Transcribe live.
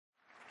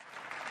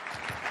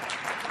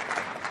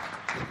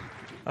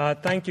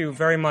Thank you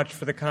very much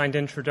for the kind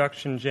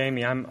introduction,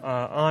 Jamie. I'm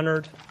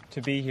honored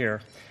to be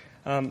here.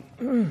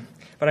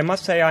 But I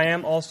must say I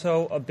am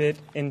also a bit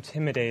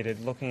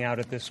intimidated looking out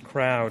at this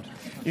crowd.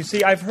 You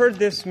see, I've heard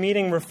this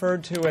meeting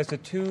referred to as a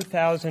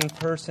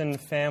 2,000-person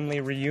family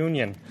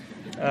reunion,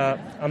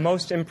 a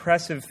most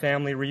impressive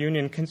family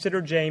reunion.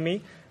 Consider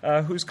Jamie,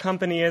 whose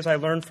company, as I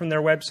learned from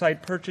their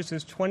website,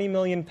 purchases 20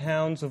 million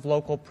pounds of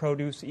local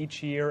produce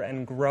each year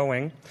and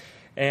growing,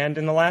 and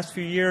in the last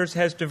few years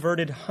has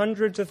diverted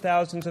hundreds of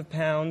thousands of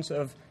pounds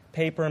of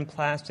paper and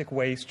plastic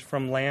waste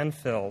from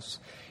landfills.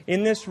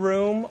 In this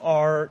room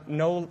are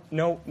no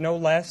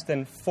less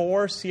than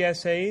 4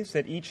 CSAs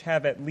that each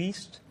have at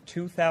least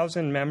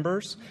 2,000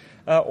 members,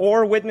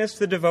 or witness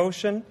the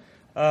devotion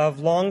of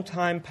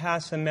longtime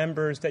Pasa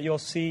members that you'll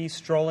see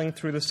strolling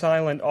through the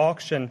silent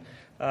auction.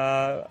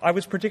 I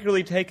was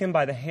particularly taken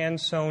by the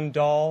hand-sewn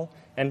doll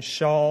and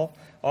shawl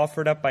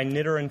offered up by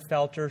knitter and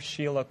felter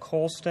Sheila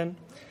Colston,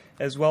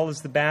 as well as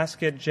the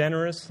basket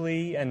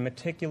generously and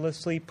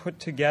meticulously put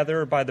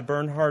together by the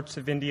Bernhardts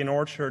of Indian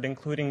Orchard,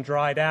 including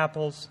dried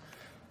apples,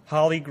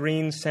 holly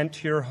greens sent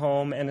to your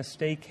home, and a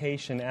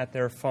staycation at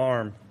their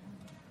farm.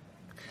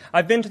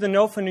 I've been to the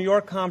NOFA New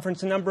York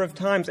conference a number of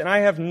times, and I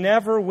have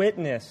never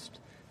witnessed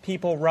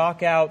people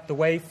rock out the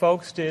way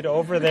folks did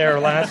over there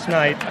last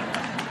night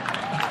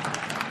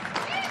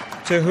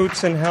to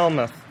Hoots and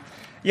Helmuth.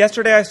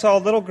 Yesterday I saw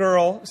a little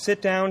girl sit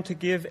down to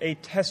give a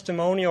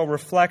testimonial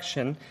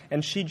reflection,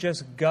 and she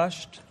just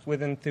gushed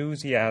with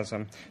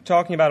enthusiasm,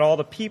 talking about all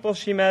the people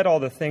she met, all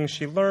the things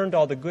she learned,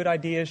 all the good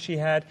ideas she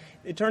had.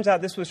 It turns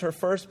out this was her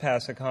first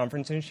PASA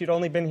conference, and she'd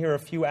only been here a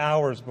few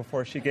hours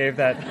before she gave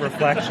that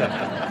reflection.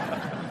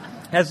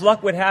 As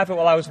luck would have it,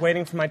 while I was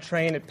waiting for my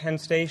train at Penn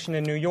Station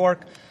in New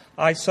York,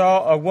 I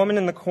saw a woman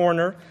in the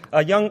corner,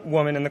 a young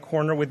woman in the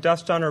corner with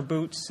dust on her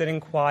boots, sitting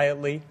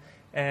quietly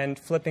and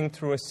flipping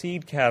through a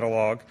seed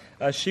catalog.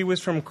 She was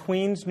from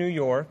Queens, New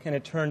York, and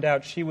it turned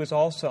out she was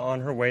also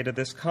on her way to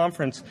this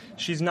conference.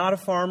 She's not a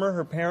farmer,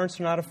 her parents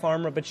are not a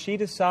farmer, but she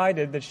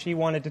decided that she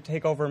wanted to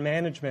take over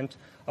management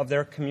of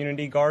their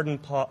community garden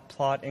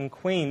plot in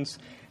Queens,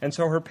 and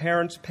so her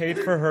parents paid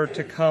for her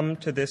to come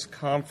to this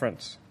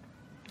conference.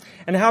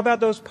 And how about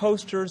those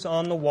posters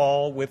on the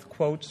wall with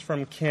quotes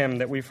from Kim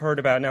that we've heard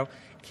about? Now,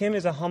 Kim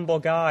is a humble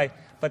guy,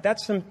 but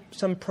that's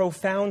some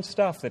profound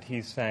stuff that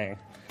he's saying.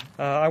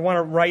 I want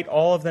to write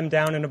all of them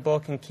down in a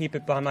book and keep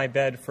it by my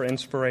bed for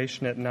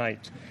inspiration at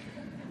night.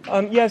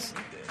 Yes,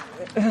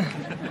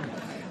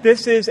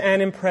 this is an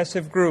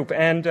impressive group,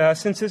 and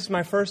since this is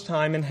my first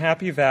time in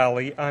Happy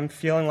Valley, I'm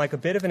feeling like a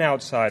bit of an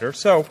outsider.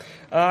 So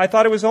I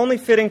thought it was only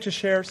fitting to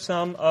share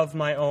some of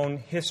my own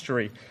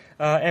history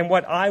and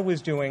what I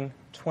was doing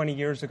 20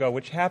 years ago,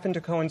 which happened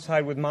to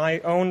coincide with my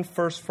own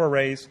first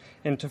forays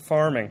into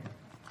farming.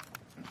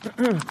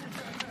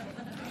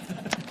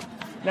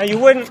 Now, you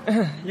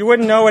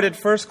wouldn't know it at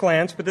first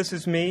glance, but this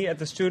is me at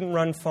the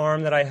student-run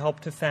farm that I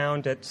helped to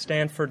found at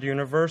Stanford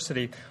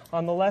University.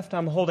 On the left,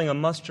 I'm holding a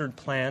mustard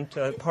plant,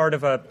 part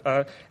of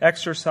an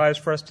exercise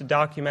for us to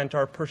document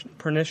our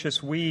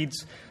pernicious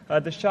weeds.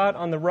 The shot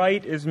on the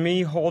right is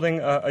me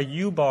holding a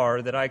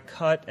U-bar that I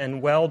cut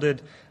and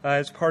welded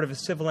as part of a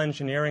civil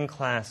engineering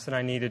class that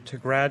I needed to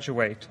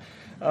graduate.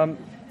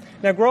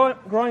 Now,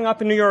 growing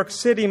up in New York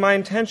City, my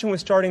intention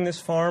with starting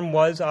this farm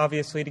was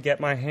obviously to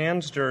get my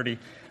hands dirty.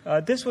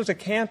 This was a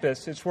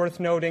campus, it's worth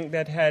noting,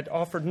 that had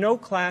offered no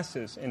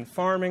classes in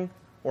farming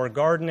or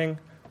gardening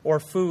or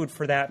food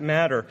for that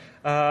matter.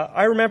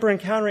 I remember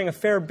encountering a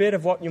fair bit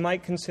of what you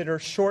might consider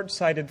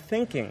short-sighted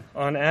thinking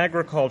on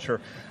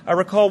agriculture. I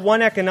recall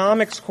one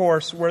economics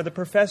course where the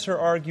professor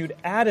argued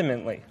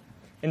adamantly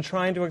in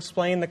trying to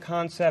explain the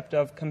concept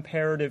of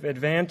comparative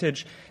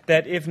advantage,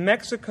 that if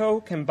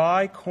Mexico can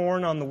buy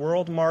corn on the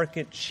world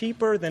market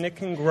cheaper than it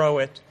can grow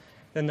it,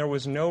 then there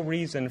was no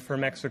reason for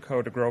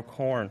Mexico to grow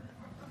corn.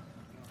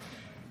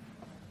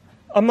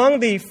 Among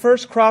the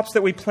first crops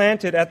that we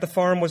planted at the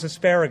farm was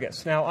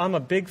asparagus. Now, I'm a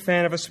big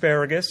fan of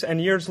asparagus, and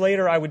years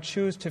later I would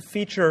choose to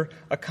feature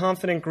a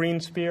confident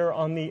green spear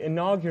on the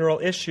inaugural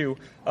issue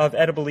of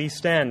Edible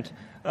East End,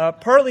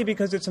 partly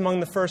because it's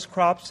among the first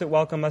crops that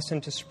welcome us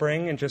into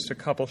spring in just a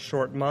couple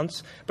short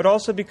months, but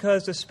also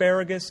because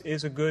asparagus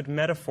is a good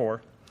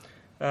metaphor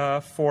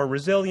for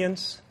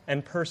resilience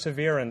and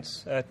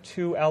perseverance,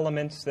 2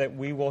 elements that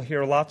we will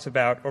hear lots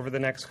about over the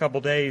next couple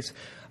days.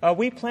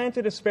 We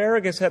planted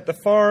asparagus at the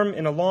farm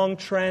in a long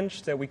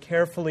trench that we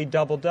carefully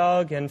double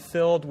dug and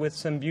filled with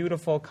some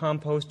beautiful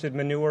composted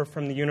manure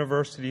from the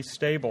university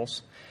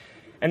stables.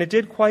 And it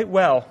did quite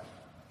well,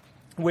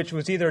 which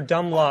was either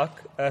dumb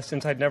luck,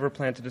 since I'd never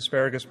planted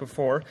asparagus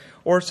before,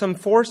 or some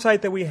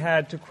foresight that we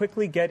had to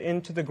quickly get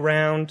into the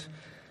ground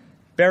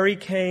berry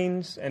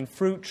canes and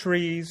fruit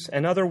trees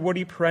and other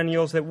woody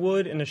perennials that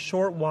would, in a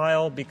short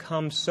while,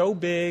 become so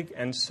big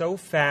and so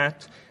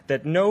fat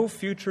that no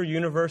future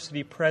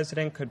university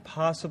president could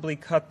possibly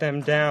cut them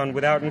down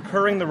without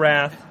incurring the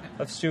wrath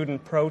of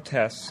student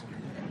protests.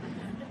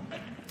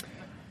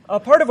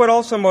 Part of what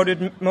also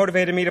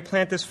motivated me to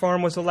plant this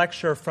farm was a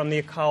lecture from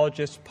the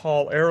ecologist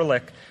Paul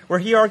Ehrlich, where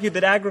he argued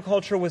that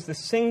agriculture was the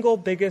single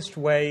biggest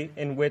way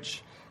in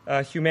which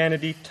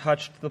humanity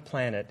touched the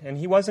planet. And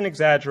he wasn't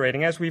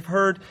exaggerating. As we've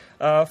heard,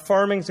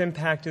 farming's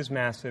impact is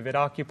massive. It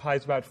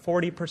occupies about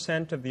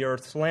 40% of the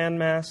Earth's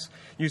landmass,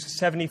 uses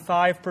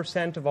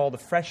 75% of all the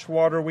fresh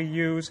water we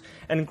use,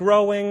 and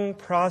growing,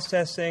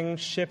 processing,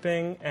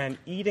 shipping, and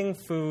eating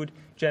food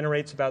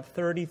generates about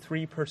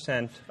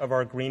 33% of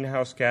our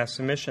greenhouse gas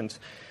emissions.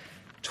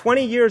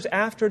 20 years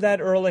after that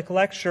Ehrlich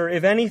lecture,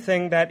 if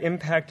anything, that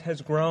impact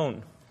has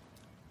grown.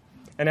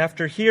 And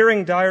after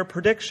hearing dire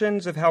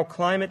predictions of how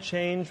climate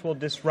change will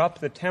disrupt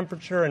the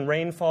temperature and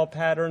rainfall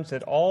patterns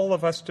that all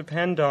of us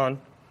depend on,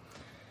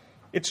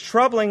 it's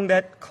troubling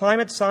that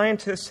climate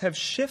scientists have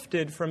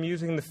shifted from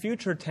using the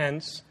future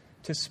tense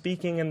to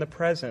speaking in the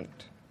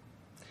present.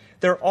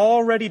 They're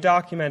already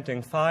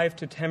documenting 5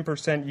 to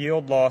 10%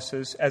 yield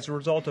losses as a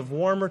result of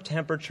warmer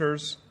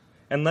temperatures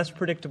and less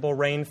predictable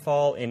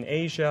rainfall in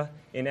Asia,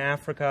 in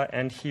Africa,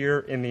 and here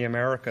in the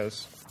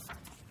Americas.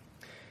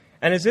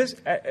 And as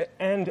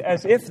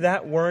if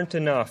that weren't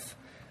enough,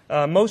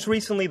 most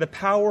recently the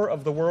power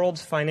of the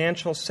world's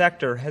financial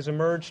sector has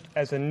emerged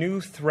as a new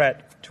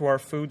threat to our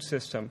food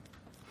system.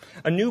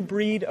 A new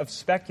breed of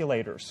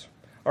speculators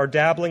are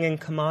dabbling in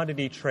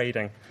commodity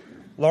trading,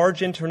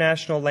 large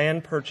international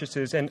land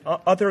purchases, and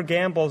other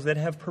gambles that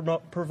have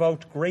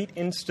provoked great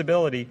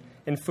instability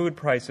in food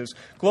prices.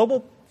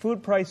 Global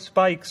food price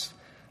spikes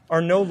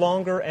are no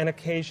longer an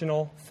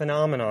occasional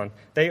phenomenon.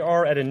 They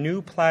are at a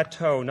new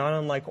plateau, not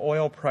unlike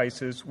oil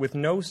prices, with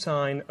no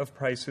sign of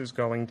prices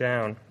going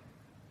down.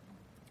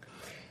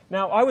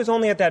 Now, I was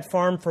only at that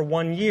farm for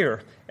 1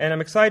 year, and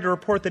I'm excited to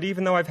report that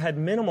even though I've had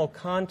minimal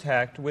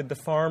contact with the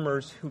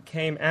farmers who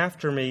came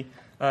after me,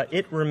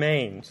 it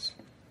remains.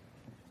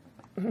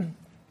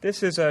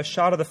 This is a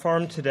shot of the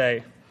farm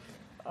today.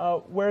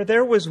 Where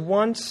there was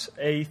once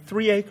a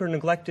 3-acre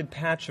neglected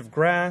patch of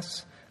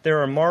grass, there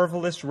are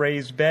marvelous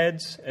raised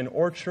beds, an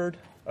orchard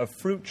of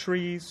fruit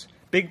trees,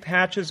 big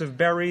patches of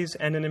berries,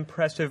 and an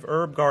impressive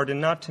herb garden,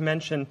 not to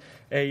mention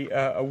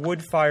a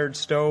wood-fired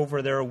stove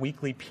where there are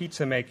weekly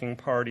pizza-making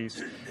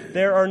parties.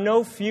 There are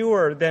no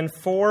fewer than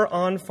 4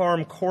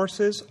 on-farm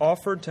courses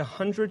offered to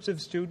hundreds of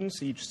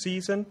students each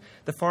season.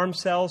 The farm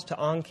sells to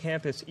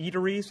on-campus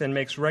eateries and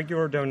makes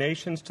regular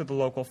donations to the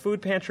local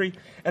food pantry.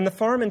 And the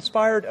farm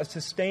inspired a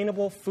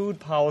sustainable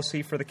food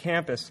policy for the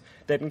campus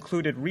that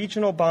included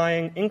regional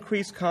buying,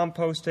 increased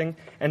composting,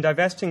 and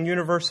divesting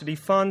university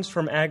funds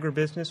from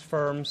agribusiness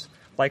firms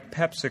like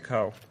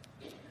PepsiCo.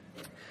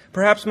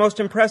 Perhaps most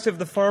impressive,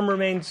 the farm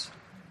remains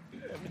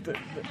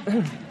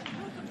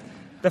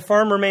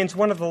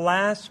one of the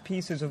last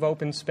pieces of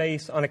open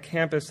space on a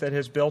campus that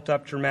has built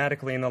up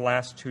dramatically in the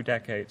last 2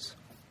 decades.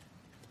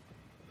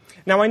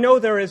 Now, I know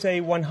there is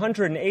a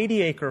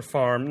 180-acre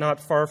farm not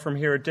far from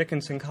here at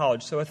Dickinson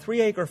College, so a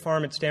 3-acre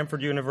farm at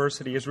Stanford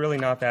University is really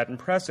not that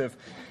impressive.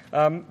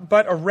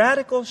 But a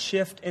radical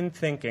shift in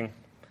thinking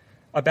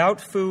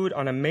about food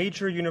on a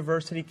major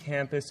university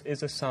campus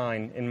is a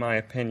sign, in my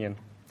opinion.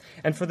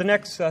 And for the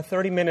next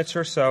 30 minutes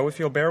or so, if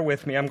you'll bear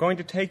with me, I'm going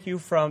to take you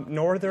from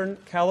Northern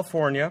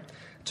California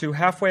to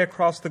halfway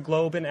across the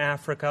globe in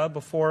Africa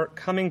before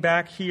coming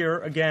back here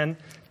again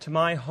to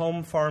my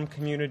home farm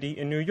community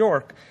in New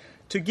York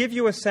to give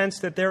you a sense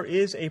that there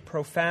is a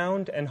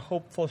profound and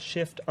hopeful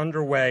shift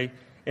underway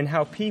in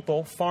how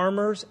people,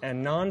 farmers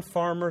and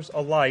non-farmers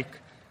alike,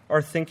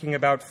 are thinking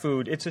about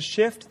food. It's a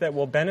shift that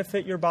will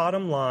benefit your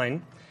bottom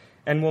line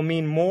and will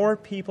mean more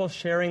people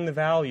sharing the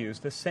values,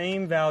 the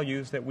same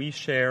values that we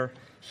share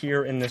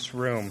here in this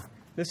room.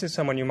 This is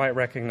someone you might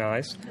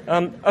recognize.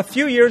 A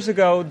few years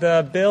ago,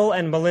 the Bill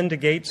and Melinda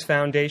Gates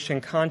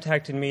Foundation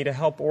contacted me to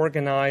help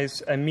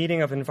organize a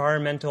meeting of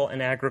environmental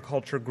and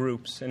agriculture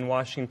groups in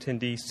Washington,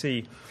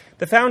 D.C.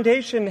 The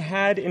foundation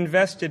had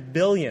invested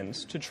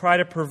billions to try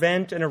to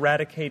prevent and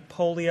eradicate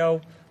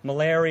polio,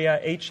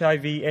 malaria,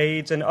 HIV,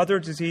 AIDS, and other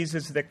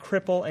diseases that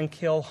cripple and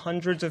kill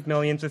hundreds of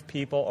millions of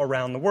people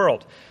around the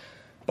world.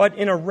 But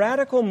in a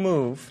radical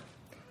move,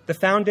 the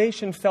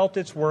foundation felt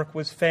its work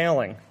was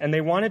failing, and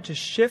they wanted to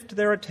shift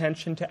their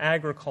attention to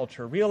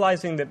agriculture,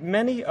 realizing that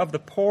many of the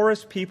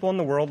poorest people in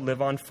the world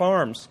live on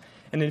farms.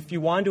 And if you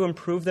want to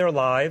improve their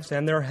lives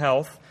and their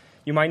health,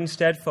 you might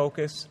instead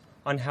focus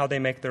on how they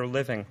make their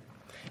living.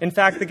 In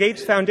fact, the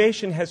Gates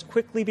Foundation has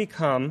quickly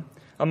become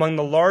among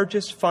the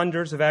largest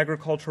funders of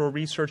agricultural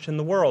research in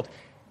the world,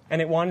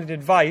 and it wanted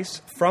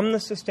advice from the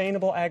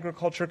sustainable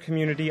agriculture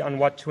community on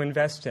what to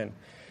invest in.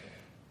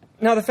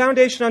 Now, the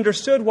foundation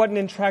understood what an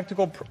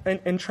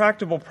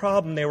intractable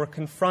problem they were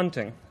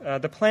confronting.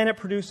 The planet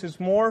produces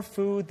more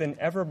food than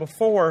ever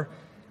before,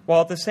 while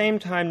at the same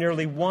time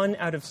nearly 1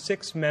 out of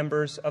 6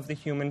 members of the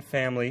human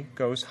family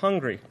goes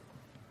hungry.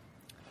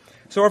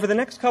 So over the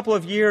next couple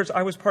of years,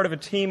 I was part of a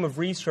team of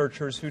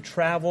researchers who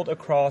traveled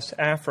across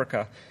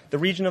Africa, the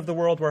region of the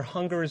world where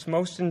hunger is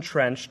most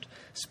entrenched,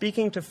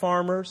 speaking to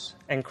farmers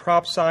and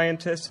crop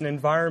scientists and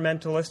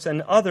environmentalists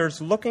and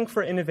others looking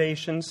for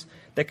innovations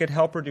that could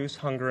help reduce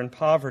hunger and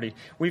poverty.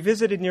 We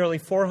visited nearly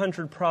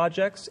 400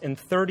 projects in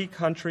 30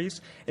 countries,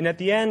 and at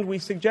the end, we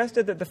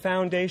suggested that the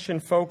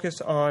foundation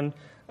focus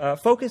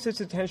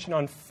its attention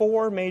on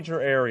 4 major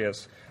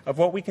areas of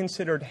what we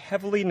considered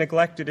heavily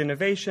neglected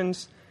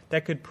innovations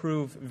that could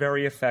prove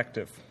very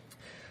effective.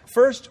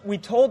 First, we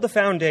told the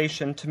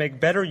foundation to make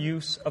better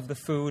use of the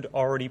food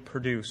already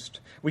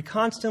produced. We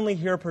constantly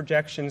hear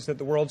projections that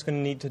the world's going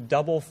to need to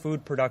double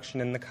food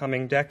production in the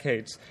coming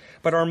decades.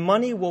 But our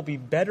money will be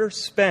better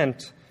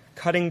spent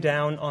cutting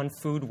down on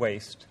food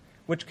waste,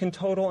 which can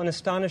total an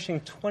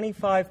astonishing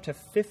 25 to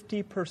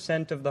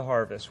 50% of the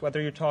harvest,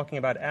 whether you're talking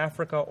about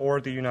Africa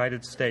or the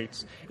United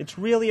States. It's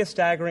really a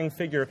staggering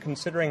figure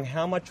considering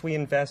how much we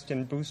invest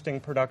in boosting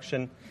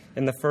production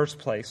in the first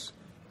place.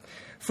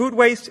 Food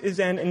waste is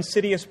an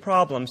insidious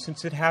problem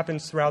since it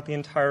happens throughout the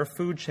entire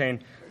food chain.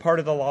 Part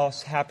of the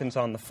loss happens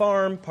on the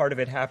farm, part of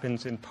it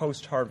happens in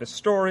post-harvest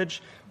storage,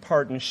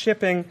 part in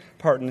shipping,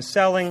 part in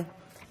selling,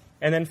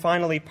 and then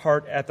finally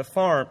part at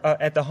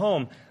the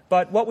home.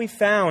 But what we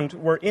found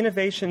were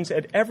innovations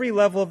at every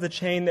level of the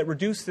chain that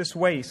reduce this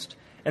waste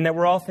and that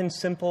were often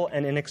simple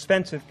and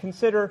inexpensive.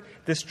 Consider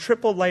this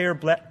triple-layer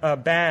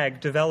bag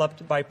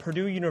developed by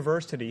Purdue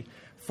University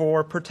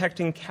for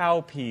protecting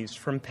cowpeas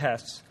from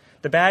pests.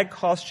 The bag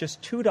costs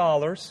just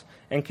 $2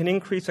 and can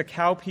increase a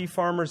cowpea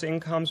farmer's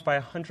incomes by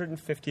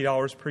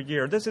 $150 per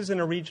year. This is in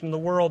a region of the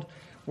world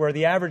where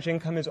the average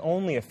income is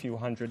only a few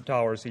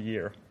 $100s a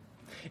year.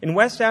 In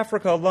West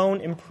Africa alone,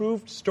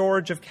 improved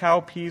storage of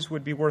cowpeas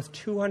would be worth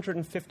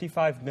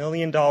 $255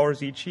 million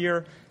each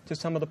year to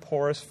some of the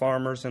poorest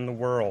farmers in the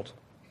world.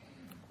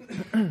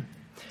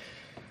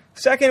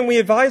 Second, we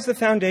advise the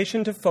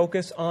foundation to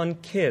focus on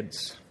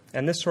kids.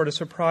 And this sort of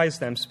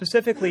surprised them,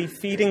 specifically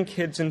feeding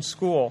kids in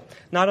school,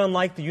 not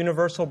unlike the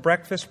universal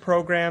breakfast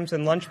programs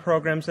and lunch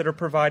programs that are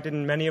provided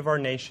in many of our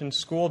nation's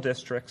school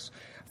districts.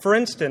 For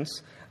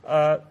instance,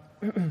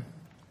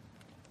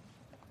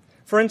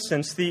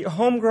 the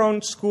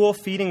Homegrown School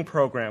Feeding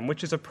Program,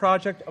 which is a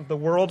project of the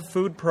World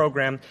Food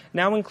Program,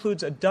 now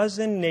includes 12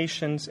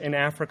 nations in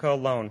Africa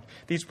alone.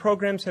 These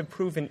programs have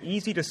proven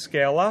easy to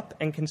scale up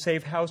and can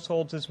save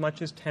households as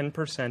much as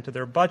 10% of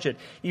their budget.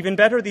 Even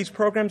better, these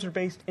programs are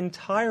based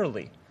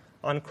entirely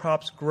on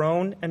crops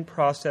grown and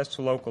processed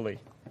locally.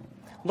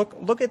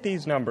 Look at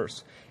these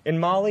numbers. In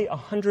Mali,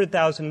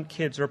 100,000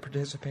 kids are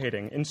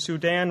participating. In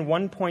Sudan,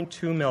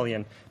 1.2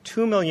 million.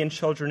 2 million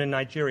children in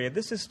Nigeria.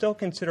 This is still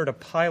considered a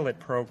pilot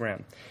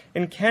program.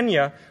 In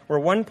Kenya, where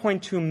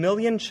 1.2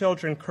 million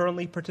children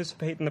currently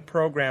participate in the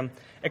program,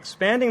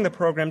 expanding the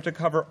program to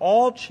cover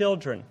all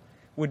children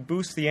would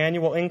boost the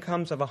annual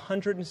incomes of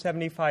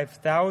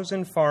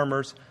 175,000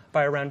 farmers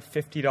by around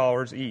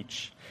 $50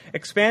 each.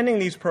 Expanding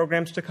these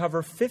programs to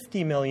cover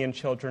 50 million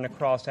children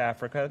across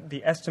Africa,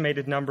 the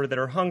estimated number that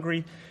are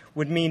hungry,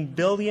 would mean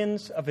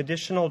billions of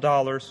additional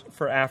dollars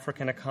for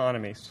African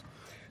economies.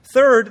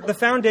 Third, the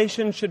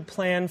foundation should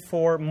plan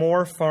for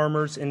more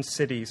farmers in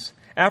cities.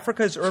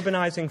 Africa is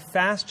urbanizing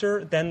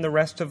faster than the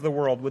rest of the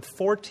world, with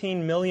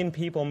 14 million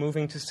people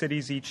moving to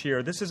cities each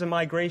year. This is a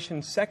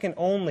migration second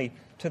only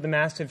to the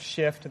massive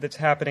shift that's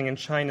happening in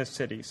China's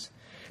cities.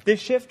 This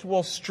shift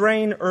will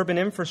strain urban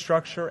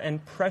infrastructure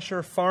and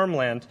pressure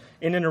farmland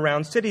in and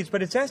around cities,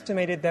 but it's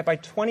estimated that by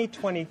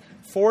 2020,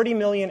 40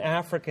 million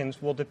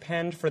Africans will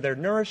depend for their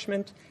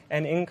nourishment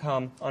and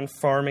income on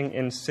farming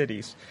in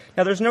cities.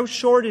 Now, there's no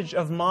shortage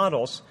of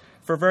models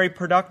for very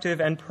productive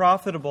and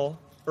profitable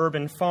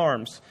urban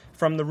farms,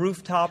 from the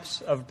rooftops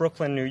of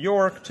Brooklyn, New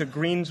York, to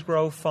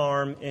Greensgrove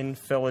Farm in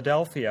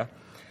Philadelphia.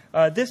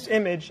 This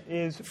image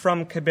is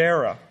from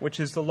Kibera, which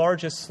is the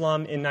largest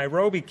slum in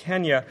Nairobi,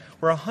 Kenya,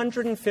 where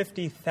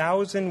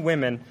 150,000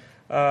 women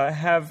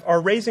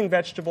are raising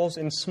vegetables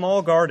in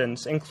small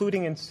gardens,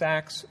 including in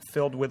sacks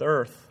filled with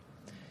earth.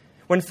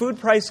 When food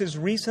prices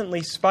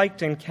recently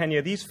spiked in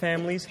Kenya, these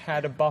families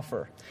had a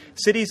buffer.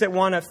 Cities that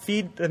want to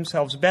feed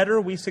themselves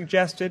better, we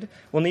suggested,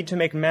 will need to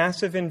make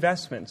massive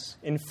investments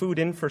in food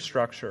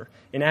infrastructure,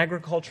 in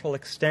agricultural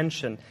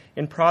extension,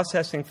 in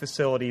processing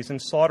facilities, in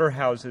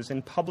slaughterhouses,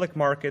 in public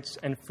markets,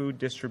 and food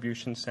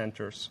distribution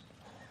centers.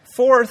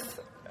 Fourth,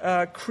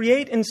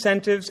 create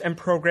incentives and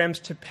programs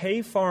to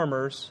pay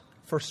farmers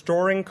for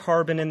storing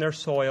carbon in their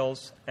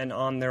soils and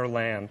on their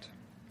land.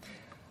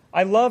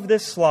 I love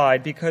this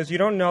slide because you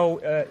don't know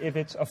if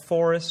it's a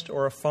forest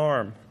or a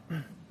farm.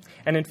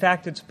 And in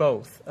fact, it's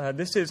both.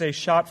 This is a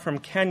shot from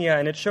Kenya,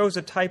 and it shows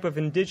a type of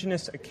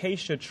indigenous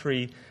acacia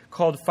tree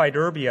called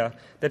Phyderbia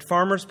that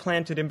farmers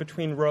planted in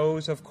between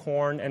rows of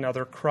corn and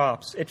other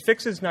crops. It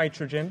fixes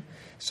nitrogen,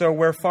 so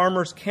where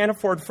farmers can't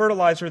afford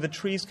fertilizer, the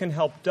trees can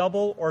help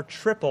double or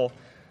triple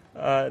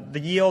the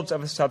yields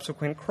of a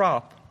subsequent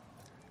crop.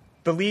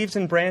 The leaves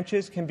and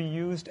branches can be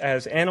used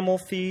as animal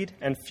feed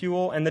and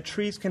fuel, and the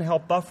trees can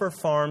help buffer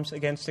farms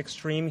against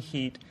extreme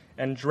heat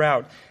and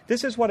drought.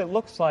 This is what it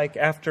looks like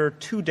after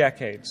 2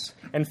 decades.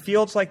 And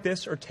fields like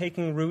this are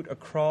taking root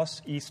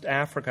across East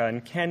Africa,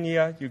 in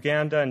Kenya,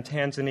 Uganda, and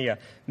Tanzania.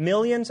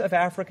 Millions of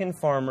African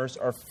farmers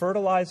are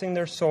fertilizing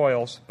their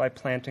soils by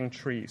planting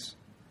trees.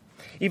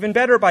 Even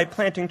better, by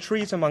planting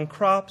trees among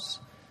crops,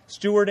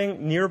 stewarding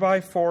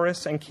nearby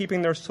forests, and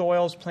keeping their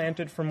soils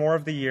planted for more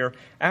of the year,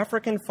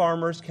 African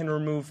farmers can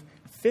remove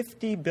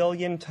 50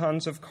 billion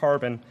tons of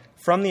carbon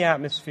from the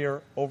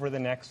atmosphere over the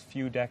next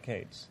few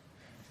decades.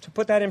 To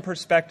put that in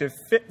perspective,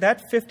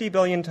 that 50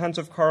 billion tons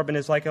of carbon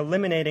is like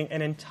eliminating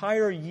an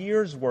entire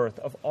year's worth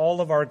of all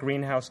of our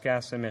greenhouse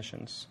gas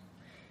emissions.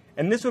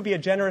 And this would be a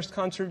generous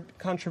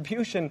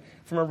contribution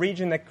from a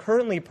region that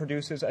currently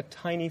produces a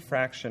tiny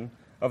fraction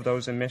of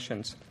those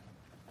emissions.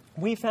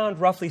 We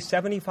found roughly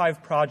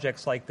 75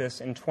 projects like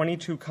this in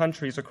 22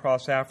 countries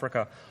across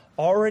Africa,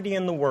 already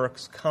in the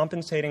works,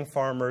 compensating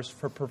farmers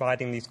for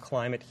providing these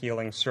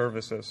climate-healing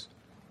services.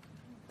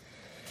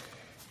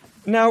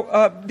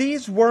 Now,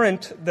 these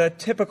weren't the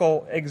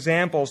typical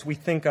examples we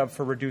think of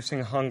for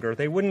reducing hunger.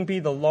 They wouldn't be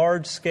the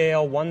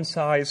large-scale,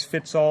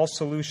 one-size-fits-all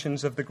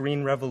solutions of the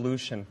Green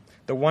Revolution,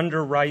 the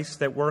wonder rice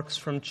that works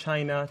from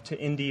China to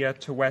India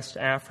to West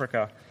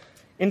Africa.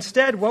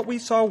 Instead, what we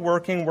saw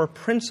working were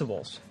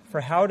principles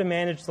for how to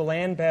manage the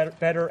land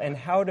better and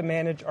how to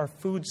manage our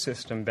food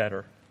system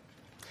better.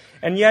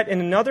 And yet, in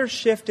another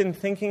shift in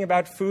thinking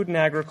about food and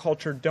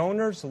agriculture,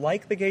 donors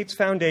like the Gates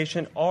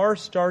Foundation are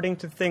starting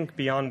to think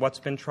beyond what's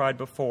been tried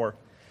before,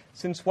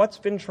 since what's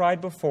been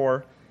tried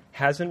before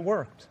hasn't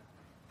worked.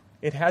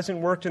 It hasn't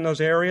worked in those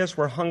areas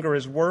where hunger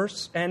is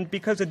worse, and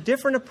because a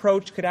different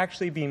approach could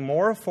actually be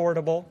more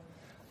affordable,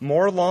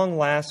 more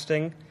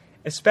long-lasting,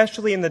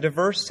 especially in the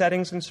diverse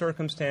settings and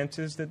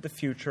circumstances that the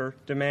future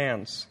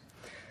demands.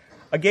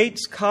 A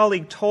Gates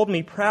colleague told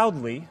me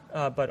proudly,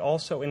 but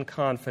also in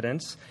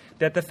confidence,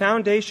 that the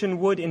foundation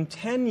would, in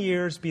 10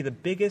 years, be the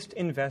biggest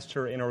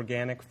investor in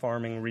organic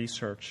farming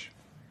research.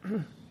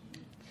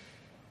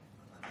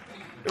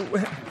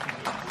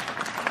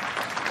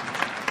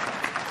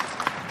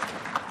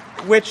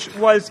 Which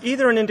was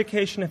either an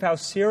indication of how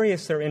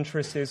serious their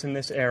interest is in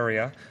this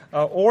area,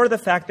 or the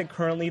fact that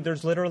currently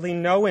there's literally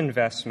no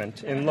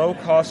investment in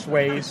low-cost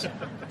ways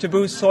to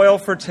boost soil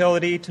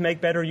fertility, to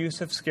make better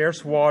use of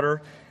scarce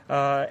water,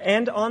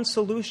 and on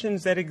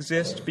solutions that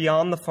exist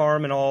beyond the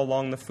farm and all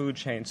along the food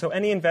chain. So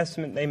any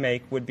investment they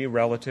make would be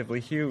relatively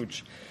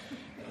huge.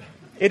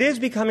 It is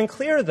becoming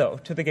clear, though,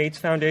 to the Gates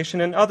Foundation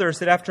and others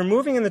that after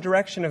moving in the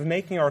direction of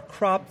making our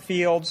crop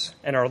fields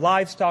and our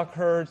livestock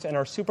herds and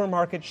our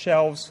supermarket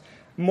shelves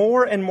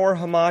more and more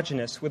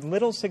homogeneous, with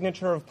little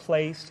signature of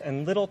place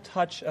and little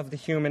touch of the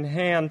human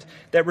hand,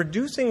 that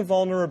reducing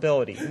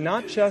vulnerability,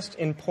 not just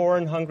in poor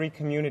and hungry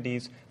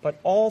communities, but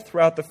all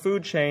throughout the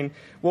food chain,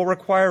 will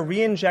require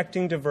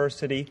re-injecting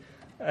diversity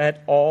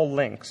at all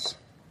links.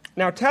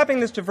 Now,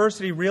 tapping this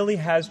diversity really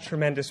has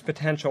tremendous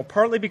potential,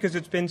 partly because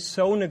it's been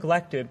so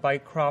neglected by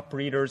crop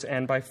breeders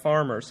and by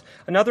farmers.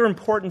 Another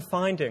important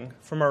finding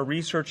from our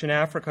research in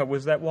Africa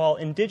was that while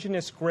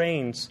indigenous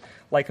grains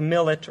like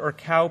millet or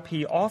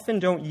cowpea often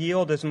don't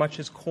yield as much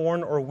as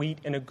corn or wheat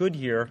in a good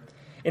year,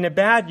 in a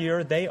bad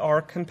year they are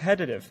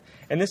competitive.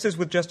 And this is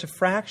with just a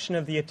fraction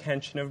of the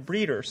attention of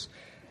breeders.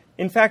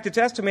 In fact, it's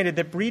estimated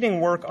that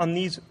breeding work on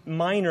these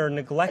minor,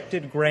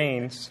 neglected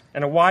grains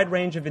and a wide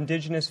range of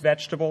indigenous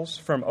vegetables,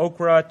 from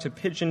okra to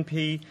pigeon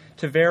pea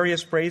to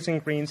various braising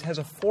greens, has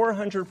a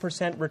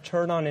 400%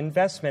 return on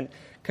investment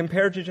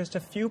compared to just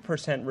a few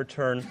percent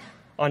return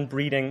on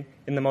breeding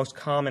in the most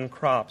common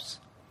crops.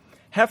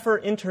 Heifer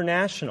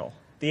International,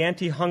 the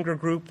anti-hunger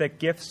group that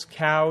gifts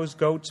cows,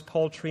 goats,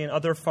 poultry, and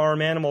other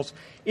farm animals,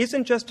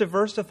 isn't just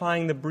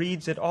diversifying the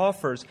breeds it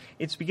offers,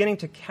 it's beginning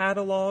to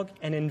catalog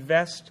and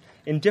invest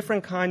in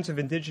different kinds of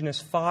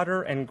indigenous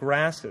fodder and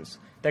grasses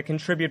that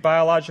contribute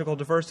biological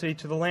diversity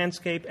to the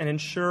landscape and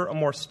ensure a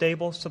more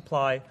stable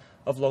supply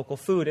of local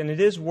food. And it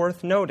is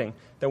worth noting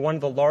that one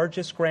of the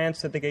largest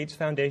grants that the Gates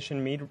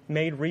Foundation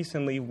made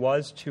recently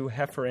was to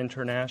Heifer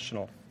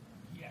International.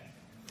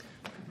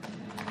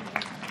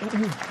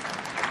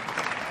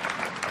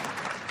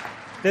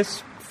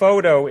 This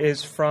photo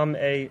is from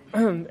a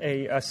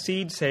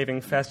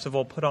seed-saving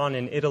festival put on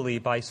in Italy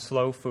by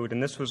Slow Food.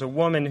 And this was a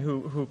woman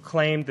who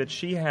claimed that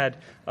she had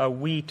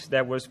wheat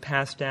that was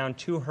passed down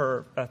to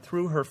her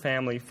through her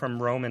family from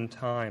Roman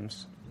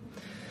times.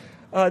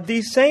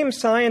 These same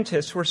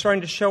scientists who are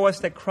starting to show us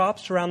that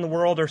crops around the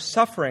world are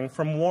suffering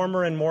from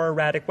warmer and more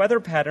erratic weather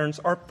patterns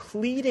are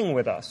pleading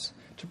with us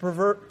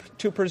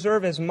to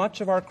preserve as much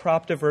of our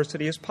crop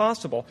diversity as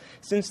possible,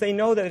 since they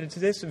know that it's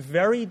this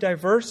very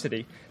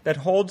diversity that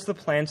holds the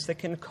plants that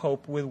can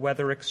cope with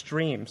weather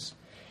extremes.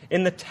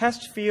 In the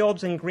test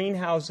fields and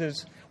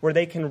greenhouses where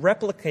they can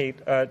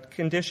replicate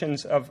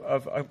conditions of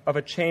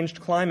a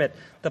changed climate,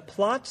 the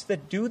plots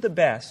that do the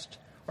best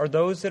are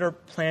those that are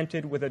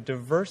planted with a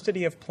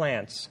diversity of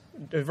plants,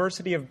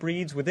 diversity of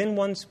breeds within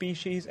one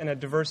species, and a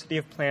diversity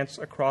of plants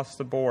across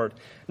the board.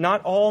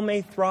 Not all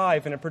may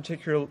thrive in a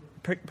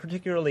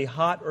particularly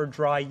hot or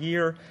dry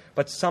year,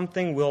 but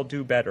something will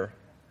do better.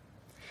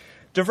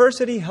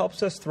 Diversity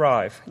helps us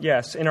thrive.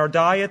 Yes, in our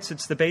diets,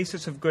 it's the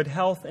basis of good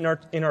health. In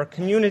our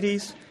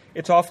communities,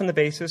 it's often the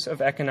basis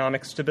of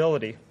economic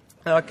stability.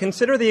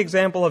 Consider the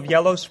example of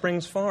Yellow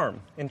Springs Farm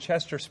in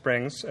Chester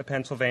Springs,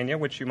 Pennsylvania,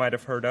 which you might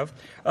have heard of.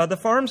 The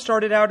farm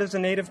started out as a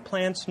native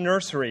plants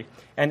nursery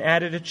and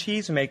added a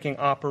cheese-making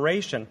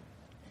operation.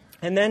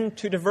 And then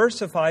to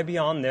diversify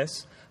beyond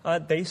this,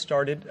 they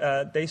started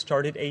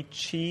a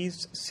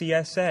cheese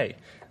CSA,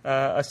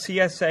 a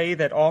CSA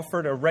that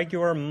offered a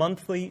regular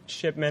monthly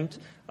shipment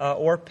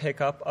or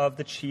pickup of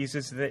the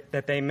cheeses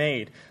that they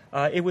made.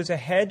 It was a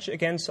hedge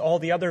against all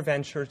the other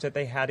ventures that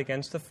they had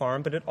against the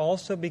farm, but it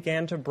also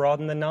began to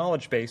broaden the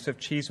knowledge base of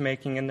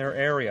cheese-making in their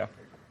area.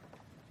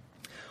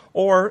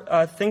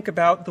 Or think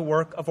about the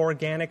work of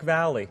Organic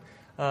Valley.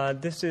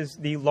 This is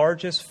the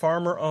largest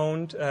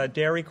farmer-owned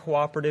dairy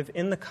cooperative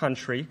in the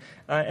country,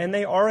 and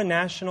they are a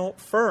national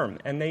firm,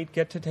 and they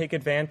get to take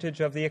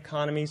advantage of the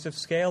economies of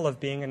scale of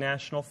being a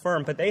national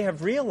firm. But they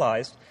have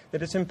realized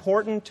that it's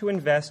important to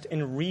invest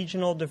in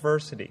regional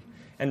diversity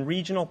and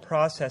regional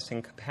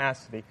processing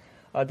capacity.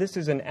 This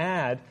is an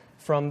ad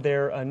from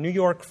their New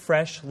York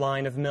Fresh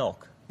line of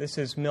milk. This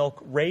is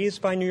milk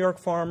raised by New York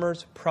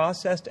farmers,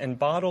 processed and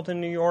bottled in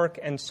New York,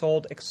 and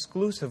sold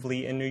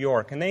exclusively in New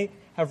York. And they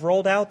have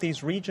rolled out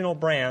these regional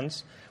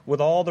brands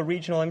with all the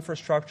regional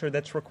infrastructure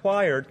that's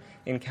required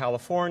in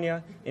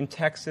California, in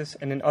Texas,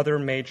 and in other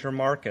major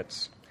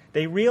markets.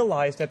 They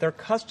realize that their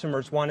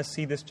customers want to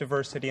see this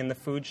diversity in the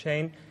food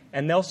chain,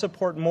 and they'll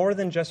support more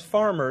than just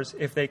farmers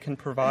if they can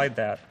provide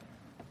that.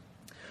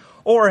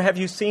 Or have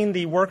you seen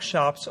the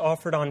workshops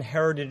offered on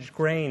heritage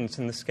grains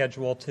in the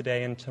schedule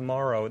today and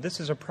tomorrow?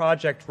 This is a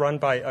project run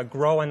by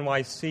Grow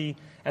NYC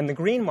and the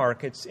Green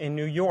Markets in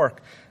New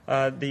York.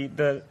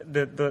 The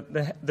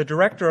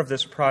director of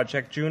this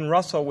project, June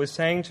Russell, was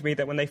saying to me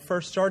that when they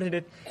first started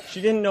it, she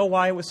didn't know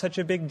why it was such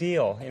a big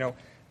deal. You know,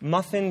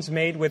 muffins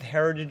made with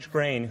heritage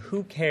grain,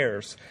 who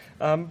cares?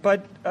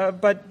 But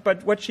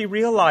what she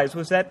realized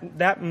was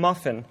that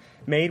muffin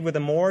made with a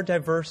more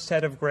diverse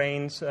set of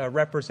grains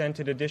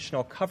represented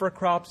additional cover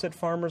crops that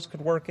farmers could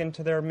work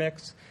into their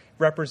mix,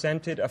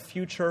 represented a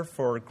future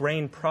for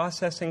grain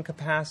processing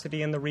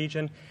capacity in the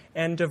region,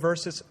 and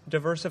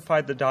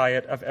diversified the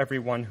diet of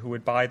everyone who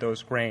would buy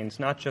those grains,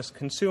 not just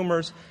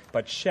consumers,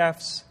 but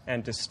chefs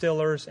and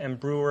distillers and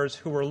brewers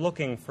who were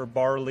looking for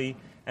barley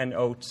and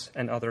oats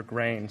and other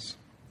grains.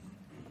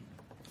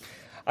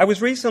 I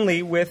was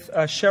recently with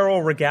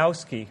Cheryl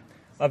Rogowski,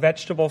 a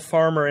vegetable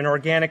farmer in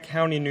Organic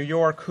County, New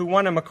York, who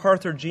won a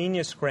MacArthur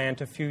Genius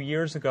Grant a few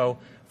years ago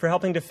for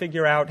helping to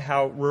figure out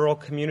how rural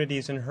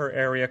communities in her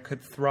area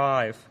could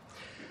thrive.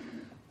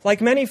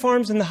 Like many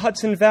farms in the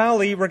Hudson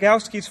Valley,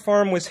 Rogowski's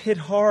farm was hit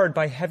hard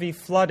by heavy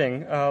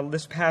flooding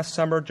this past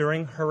summer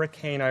during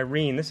Hurricane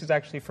Irene. This is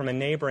actually from a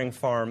neighboring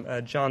farm,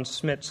 John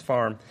Smith's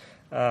farm.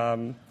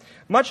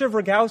 Much of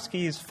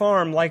Rogowski's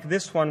farm, like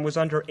this one, was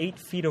under 8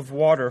 feet of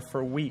water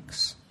for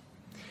weeks.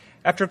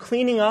 After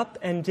cleaning up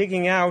and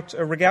digging out,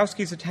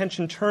 Rogowski's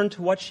attention turned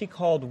to what she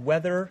called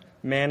weather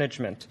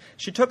management.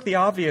 She took the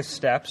obvious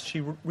steps.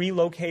 She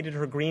relocated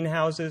her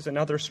greenhouses and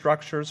other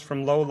structures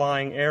from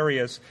low-lying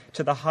areas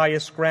to the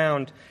highest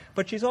ground,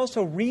 but she's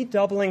also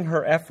redoubling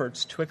her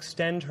efforts to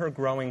extend her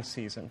growing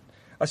season,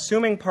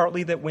 assuming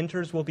partly that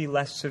winters will be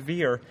less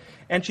severe,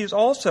 and she's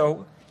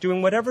also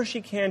doing whatever she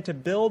can to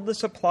build the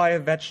supply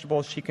of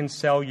vegetables she can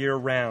sell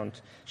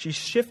year-round. She's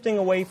shifting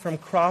away from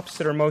crops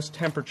that are most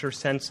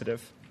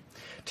temperature-sensitive.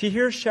 To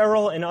hear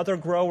Cheryl and other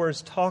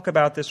growers talk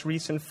about this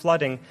recent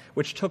flooding,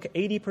 which took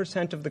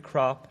 80% of the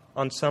crop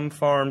on some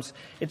farms,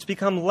 it's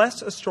become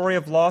less a story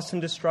of loss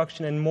and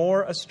destruction and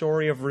more a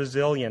story of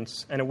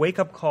resilience and a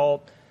wake-up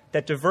call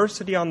that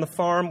diversity on the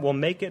farm will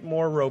make it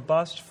more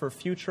robust for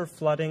future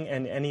flooding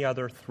and any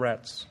other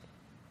threats.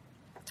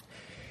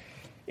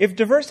 If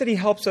diversity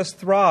helps us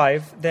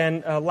thrive,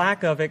 then a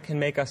lack of it can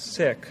make us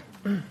sick.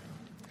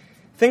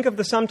 Think of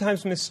the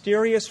sometimes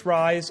mysterious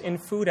rise in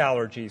food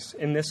allergies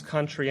in this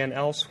country and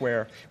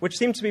elsewhere, which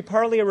seems to be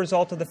partly a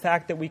result of the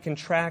fact that we can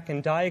track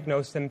and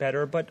diagnose them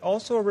better, but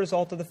also a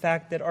result of the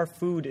fact that our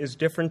food is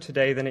different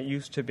today than it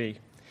used to be.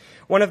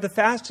 One of the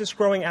fastest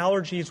growing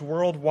allergies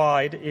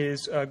worldwide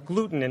is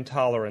gluten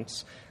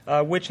intolerance,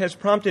 which has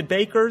prompted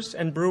bakers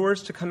and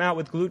brewers to come out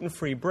with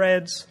gluten-free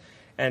breads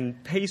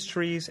and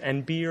pastries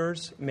and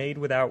beers made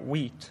without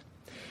wheat.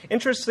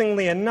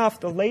 Interestingly enough,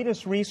 the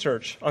latest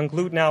research on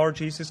gluten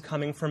allergies is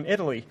coming from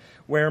Italy,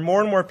 where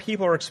more and more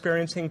people are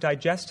experiencing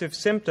digestive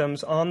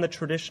symptoms on the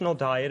traditional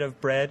diet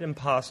of bread and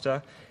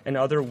pasta and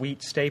other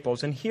wheat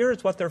staples. And here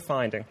is what they're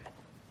finding.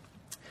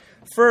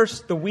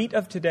 First, the wheat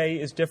of today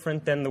is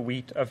different than the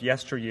wheat of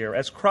yesteryear,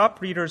 as crop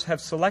breeders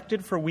have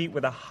selected for wheat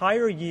with a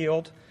higher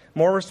yield,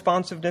 more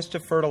responsiveness to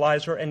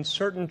fertilizer, and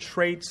certain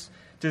traits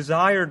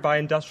desired by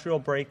industrial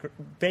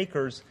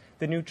bakers.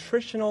 The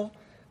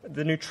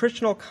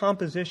nutritional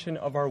composition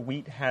of our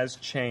wheat has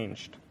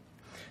changed.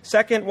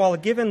 Second, while a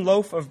given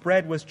loaf of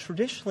bread was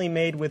traditionally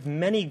made with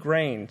many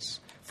grains,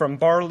 from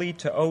barley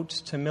to oats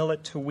to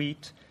millet to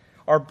wheat,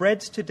 our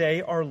breads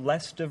today are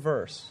less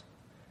diverse.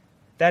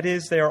 That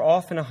is, they are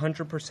often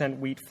 100%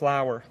 wheat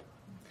flour.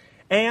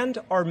 And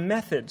our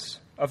methods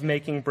of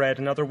making bread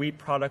and other wheat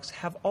products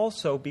have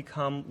also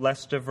become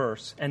less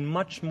diverse and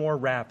much more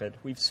rapid.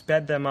 We've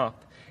sped them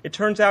up. It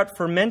turns out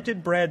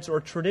fermented breads or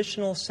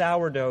traditional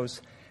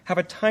sourdoughs have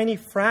a tiny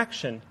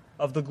fraction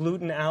of the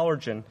gluten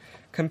allergen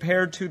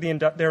compared to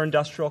their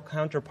industrial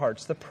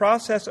counterparts. The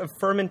process of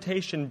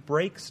fermentation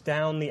breaks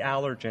down the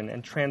allergen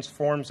and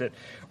transforms it,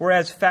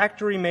 whereas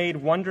factory-made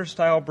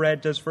wonder-style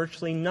bread does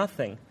virtually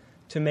nothing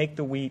to make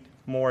the wheat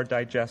more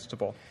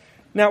digestible.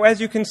 Now, as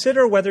you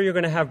consider whether you're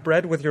going to have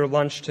bread with your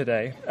lunch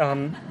today,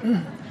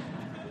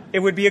 it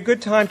would be a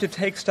good time to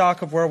take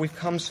stock of where we've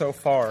come so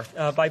far.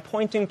 By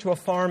pointing to a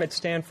farm at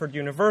Stanford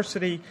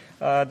University,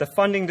 the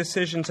funding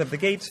decisions of the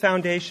Gates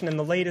Foundation, and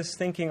the latest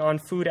thinking on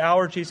food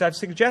allergies, I've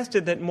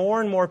suggested that more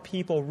and more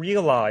people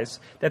realize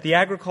that the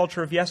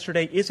agriculture of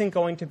yesterday isn't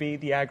going to be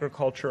the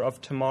agriculture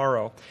of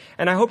tomorrow.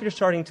 And I hope you're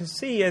starting to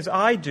see, as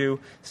I do,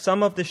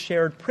 some of the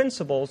shared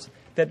principles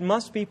that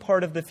must be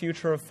part of the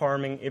future of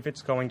farming if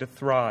it's going to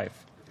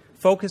thrive.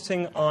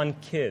 Focusing on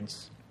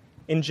kids,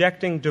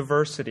 injecting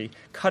diversity,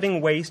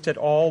 cutting waste at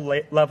all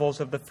levels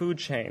of the food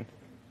chain.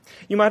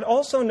 You might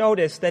also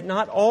notice that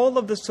not all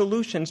of the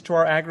solutions to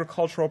our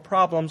agricultural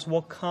problems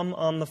will come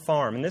on the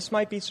farm. And this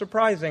might be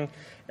surprising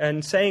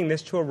in saying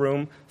this to a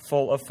room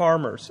full of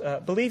farmers.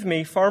 Believe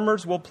me,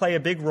 farmers will play a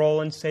big role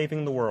in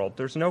saving the world.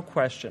 There's no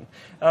question.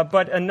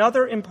 But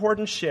another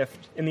important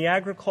shift in the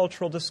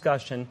agricultural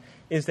discussion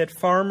is that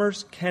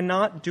farmers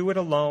cannot do it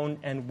alone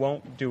and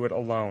won't do it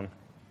alone.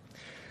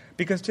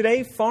 Because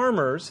today,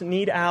 farmers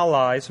need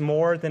allies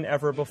more than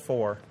ever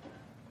before.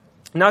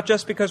 Not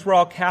just because we're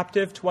all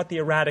captive to what the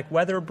erratic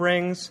weather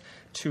brings,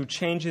 to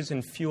changes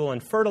in fuel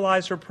and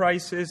fertilizer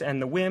prices,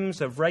 and the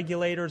whims of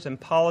regulators and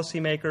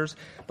policymakers,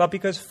 but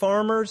because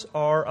farmers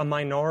are a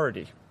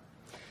minority.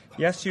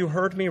 Yes, you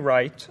heard me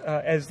right.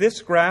 As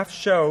this graph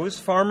shows,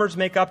 farmers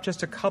make up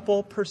just a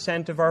couple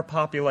 % of our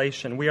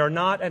population. We are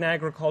not an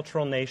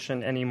agricultural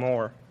nation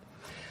anymore.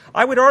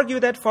 I would argue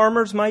that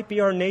farmers might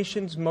be our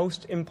nation's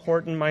most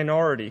important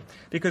minority,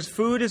 because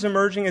food is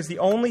emerging as the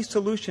only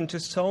solution to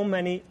so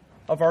many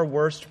of our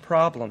worst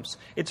problems.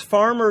 It's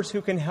farmers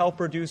who can help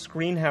reduce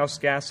greenhouse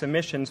gas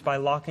emissions by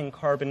locking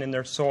carbon in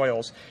their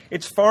soils.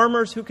 It's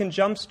farmers who can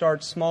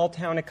jumpstart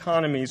small-town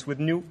economies with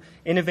new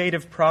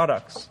innovative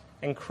products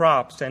and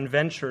crops and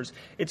ventures.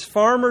 It's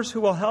farmers who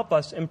will help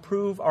us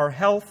improve our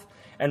health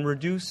and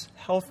reduce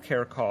health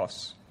care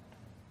costs.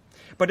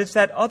 But it's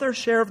that other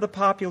share of the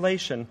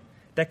population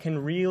that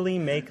can really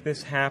make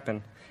this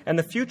happen. And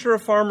the future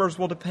of farmers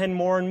will depend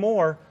more and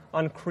more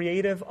on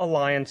creative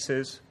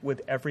alliances with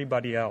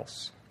everybody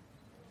else.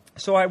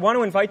 So I want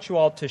to invite you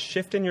all to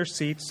shift in your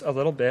seats a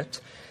little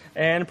bit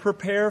and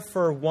prepare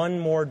for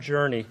one more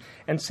journey.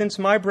 And since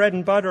my bread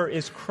and butter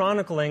is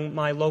chronicling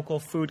my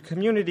local food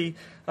community,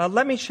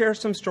 let me share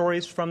some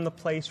stories from the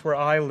place where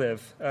I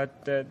live,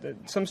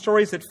 some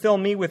stories that fill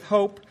me with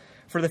hope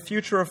for the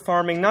future of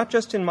farming, not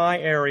just in my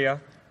area,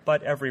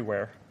 but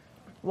everywhere.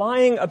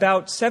 Lying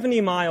about 70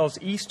 miles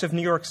east of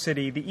New York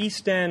City, the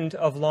east end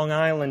of Long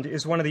Island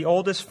is one of the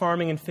oldest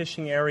farming and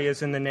fishing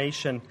areas in the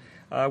nation,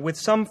 with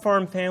some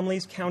farm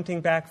families counting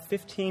back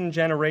 15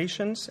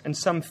 generations and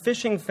some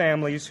fishing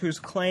families whose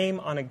claim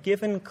on a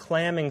given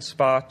clamming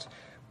spot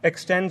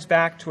extends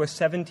back to a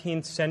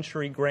 17th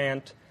century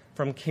grant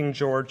from King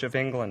George of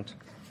England.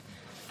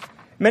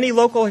 Many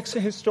local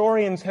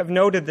historians have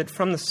noted that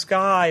from the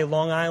sky,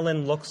 Long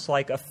Island looks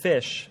like a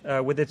fish,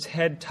 with its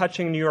head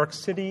touching New York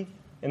City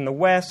in the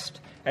west,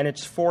 and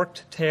its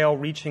forked tail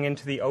reaching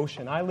into the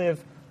ocean. I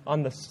live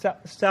on the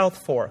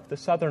South Fork, the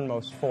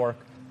southernmost fork,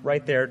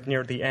 right there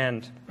near the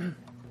end.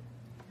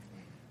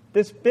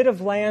 This bit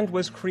of land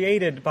was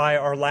created by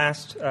our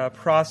last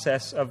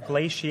process of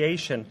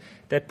glaciation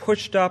that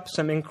pushed up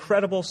some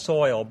incredible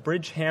soil,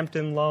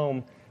 Bridgehampton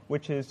loam,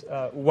 which is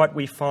what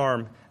we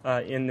farm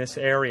in this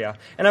area.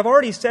 And I've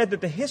already said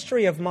that the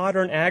history of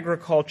modern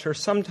agriculture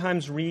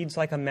sometimes reads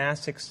like a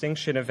mass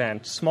extinction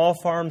event. Small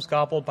farms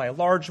gobbled by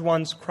large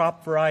ones,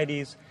 crop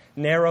varieties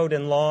narrowed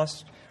and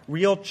lost,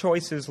 real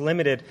choices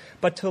limited.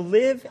 But to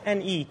live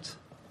and eat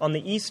on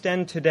the East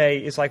End today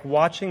is like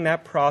watching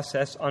that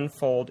process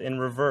unfold in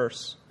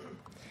reverse.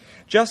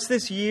 Just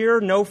this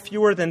year, no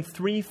fewer than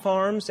 3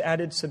 farms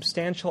added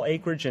substantial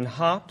acreage in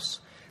hops.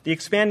 The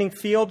expanding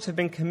fields have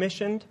been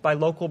commissioned by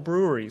local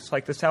breweries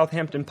like the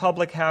Southampton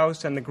Public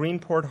House and the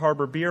Greenport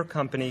Harbor Beer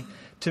Company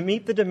to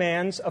meet the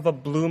demands of a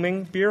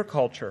blooming beer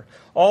culture.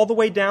 All the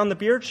way down the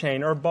beer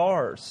chain are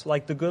bars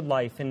like the Good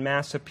Life in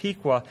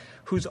Massapequa,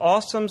 whose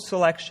awesome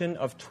selection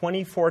of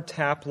 24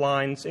 tap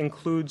lines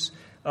includes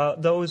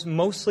those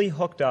mostly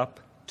hooked up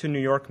to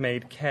New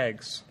York-made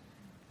kegs.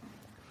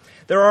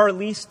 There are at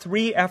least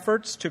 3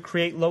 efforts to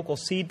create local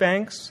seed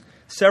banks,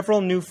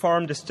 several new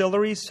farm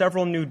distilleries,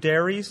 several new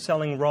dairies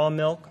selling raw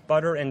milk,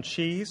 butter, and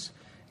cheese,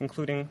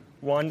 including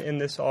one in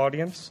this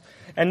audience,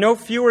 and no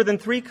fewer than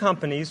 3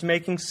 companies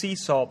making sea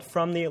salt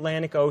from the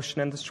Atlantic Ocean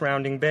and the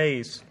surrounding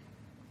bays.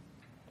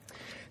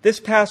 This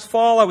past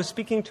fall, I was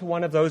speaking to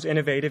one of those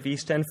innovative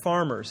East End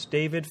farmers,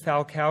 David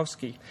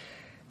Falkowski.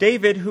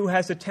 David, who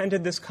has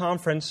attended this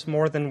conference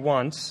more than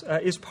once,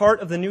 is part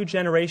of the new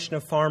generation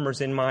of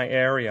farmers in my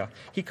area.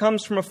 He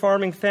comes from a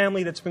farming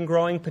family that's been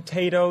growing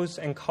potatoes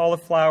and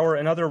cauliflower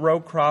and other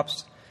row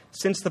crops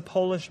since the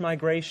Polish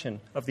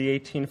migration of the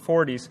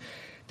 1840s.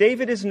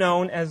 David is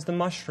known as the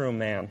mushroom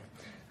man,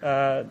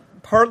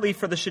 partly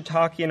for the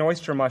shiitake and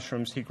oyster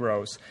mushrooms he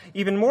grows.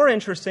 Even more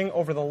interesting,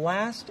 over the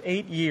last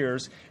 8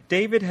 years,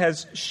 David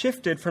has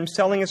shifted from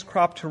selling his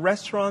crop to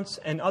restaurants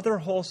and other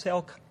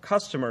wholesale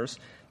customers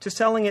to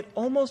selling it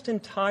almost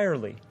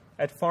entirely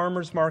at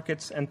farmers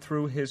markets and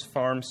through his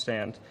farm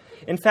stand.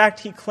 In fact,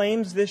 he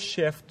claims this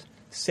shift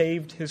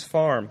saved his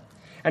farm.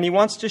 And he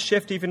wants to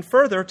shift even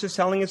further to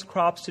selling his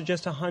crops to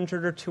just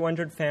 100 or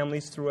 200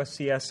 families through a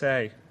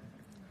CSA.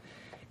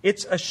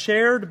 It's a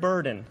shared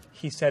burden,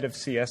 he said of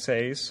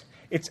CSAs.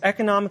 It's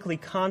economically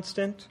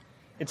constant.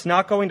 It's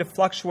not going to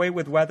fluctuate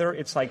with weather.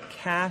 It's like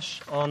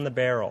cash on the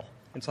barrel.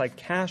 It's like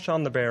cash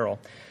on the barrel.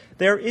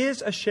 There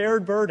is a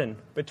shared burden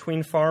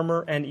between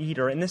farmer and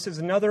eater, and this is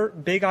another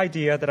big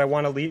idea that I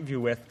want to leave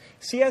you with.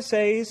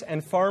 CSAs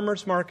and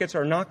farmers markets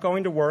are not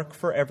going to work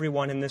for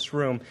everyone in this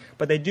room,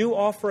 but they do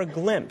offer a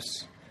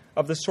glimpse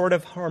of the sort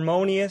of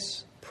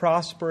harmonious,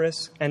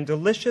 prosperous, and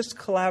delicious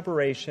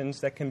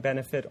collaborations that can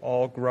benefit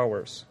all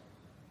growers.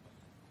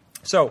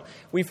 So,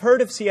 we've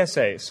heard of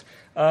CSAs,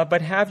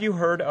 but have you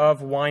heard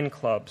of wine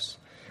clubs,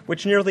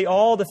 which nearly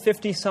all the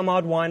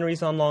 50-some-odd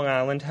wineries on Long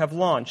Island have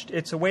launched?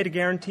 It's a way to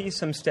guarantee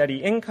some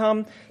steady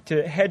income,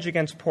 to hedge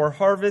against poor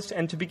harvest,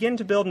 and to begin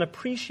to build an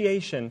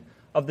appreciation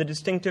of the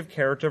distinctive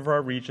character of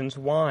our region's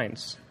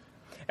wines.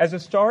 As a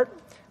start,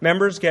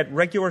 members get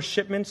regular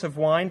shipments of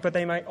wine, but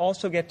they might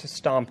also get to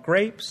stomp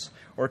grapes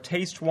or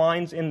taste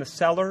wines in the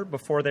cellar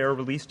before they are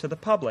released to the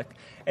public.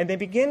 And they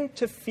begin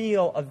to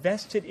feel a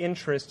vested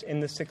interest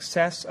in the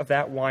success of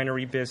that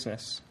winery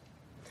business.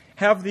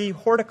 Have the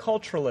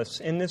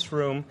horticulturalists in this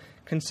room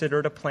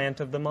considered a Plant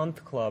of the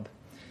Month club?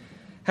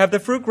 Have the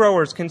fruit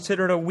growers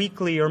considered a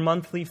weekly or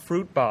monthly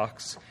fruit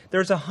box?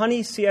 There's a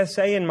honey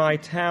CSA in my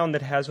town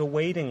that has a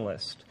waiting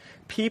list.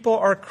 People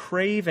are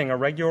craving a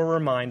regular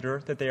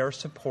reminder that they are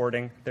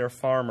supporting their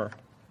farmer.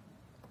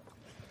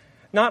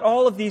 Not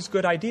all of these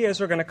good ideas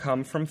are going to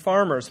come from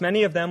farmers.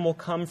 Many of them will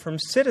come from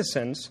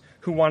citizens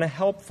who want to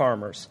help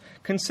farmers.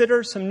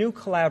 Consider some new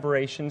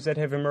collaborations that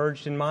have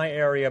emerged in my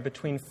area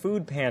between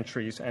food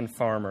pantries and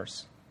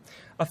farmers.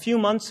 A few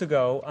months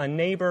ago, a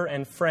neighbor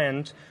and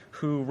friend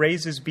who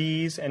raises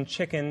bees and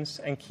chickens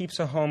and keeps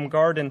a home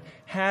garden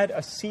had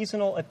a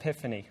seasonal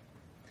epiphany.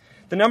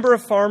 The number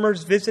of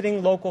farmers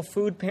visiting local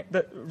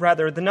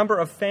the number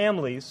of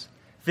families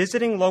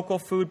visiting local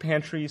food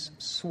pantries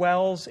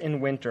swells in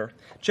winter,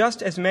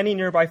 just as many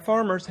nearby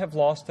farmers have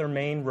lost their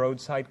main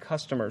roadside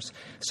customers.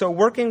 So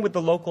working with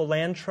the local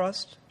land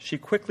trust, she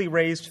quickly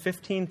raised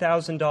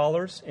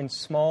 $15,000 in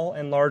small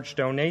and large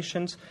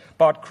donations,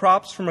 bought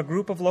crops from a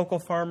group of local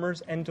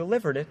farmers, and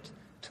delivered it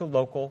to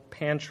local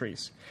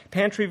pantries.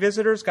 Pantry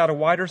visitors got a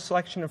wider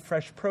selection of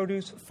fresh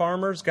produce.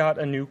 Farmers got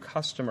a new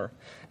customer.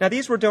 Now,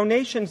 these were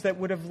donations that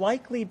would have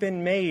likely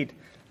been made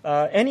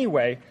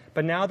anyway,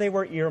 but now they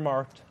were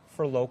earmarked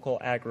for local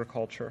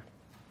agriculture.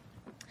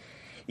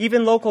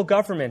 Even local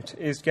government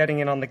is getting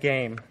in on the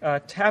game.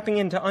 Tapping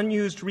into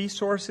unused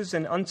resources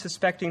and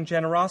unsuspecting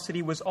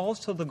generosity was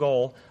also the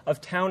goal of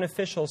town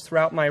officials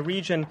throughout my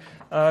region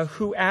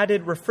who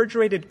added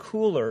refrigerated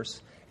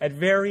coolers at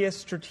various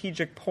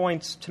strategic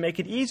points to make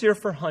it easier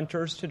for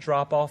hunters to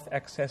drop off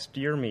excess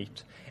deer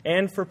meat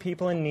and for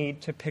people in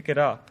need to pick it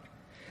up.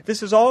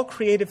 This is all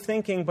creative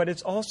thinking, but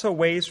it's also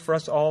ways for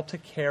us all to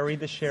carry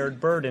the shared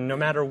burden, no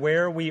matter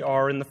where we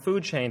are in the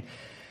food chain.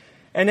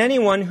 And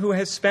anyone who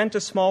has spent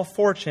a small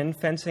fortune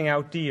fencing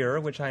out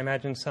deer, which I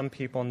imagine some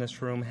people in this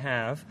room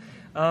have,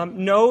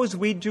 knows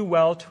we'd do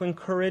well to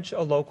encourage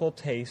a local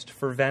taste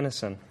for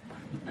venison.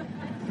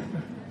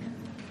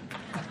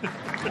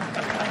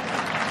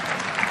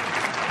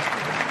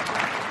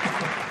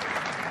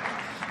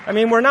 I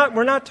mean, we're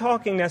not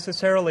talking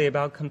necessarily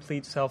about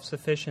complete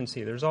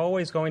self-sufficiency. There's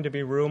always going to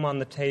be room on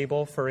the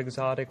table for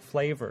exotic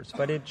flavors,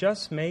 but it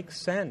just makes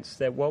sense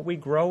that what we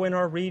grow in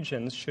our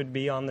regions should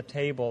be on the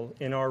table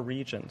in our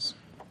regions.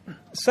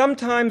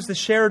 Sometimes the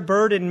shared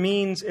burden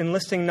means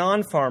enlisting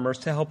non-farmers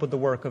to help with the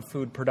work of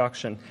food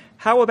production.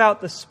 How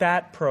about the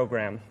SPAT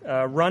program,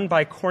 run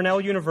by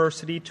Cornell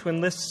University to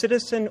enlist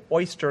citizen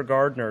oyster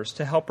gardeners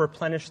to help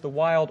replenish the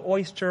wild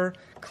oyster,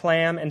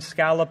 clam, and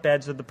scallop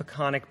beds of the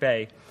Peconic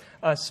Bay?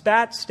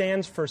 SPAT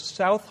stands for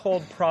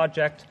Southold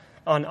Project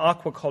on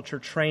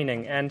Aquaculture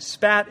Training, and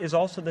SPAT is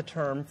also the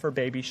term for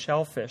baby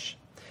shellfish.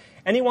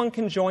 Anyone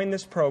can join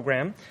this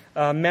program.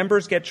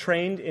 Members get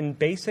trained in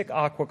basic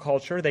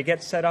aquaculture. They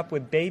get set up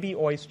with baby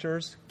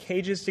oysters,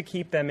 cages to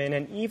keep them in,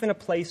 and even a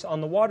place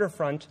on the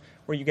waterfront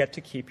where you get to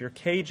keep your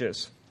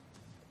cages.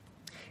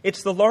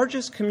 It's the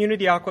largest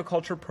community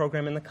aquaculture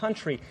program in the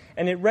country,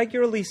 and it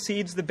regularly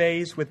seeds the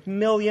bays with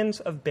millions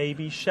of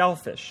baby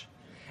shellfish.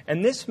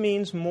 And this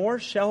means more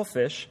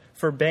shellfish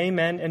for bay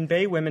men and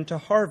bay women to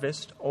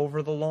harvest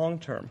over the long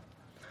term.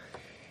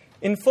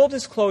 In full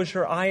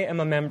disclosure, I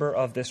am a member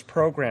of this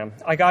program.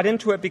 I got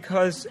into it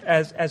because,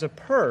 as a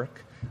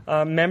perk,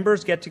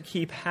 members get to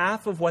keep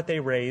half of what they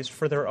raise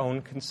for their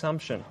own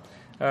consumption,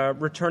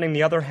 returning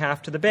the other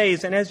half to the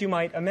bays. And as you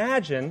might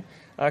imagine,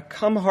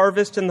 come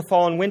harvest in the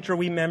fall and winter,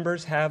 we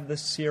members have the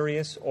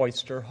serious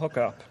oyster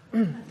hookup.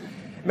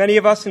 Many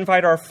of us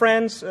invite our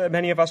friends,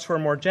 many of us who are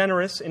more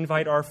generous,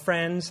 invite our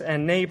friends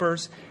and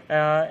neighbors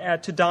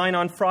to dine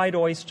on fried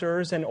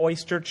oysters and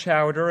oyster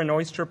chowder and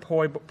oyster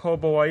po'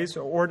 boys,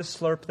 or to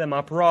slurp them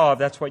up raw, if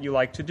that's what you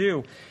like to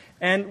do.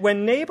 And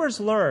when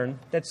neighbors learn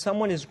that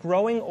someone is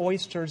growing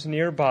oysters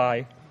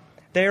nearby,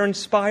 they are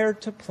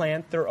inspired to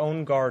plant their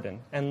own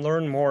garden and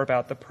learn more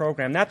about the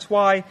program. That's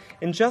why,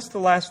 in just the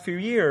last few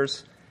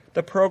years,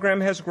 the program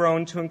has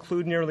grown to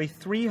include nearly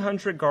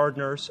 300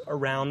 gardeners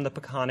around the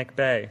Peconic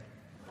Bay.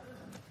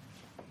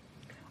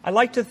 I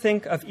like to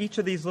think of each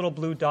of these little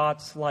blue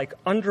dots like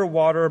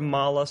underwater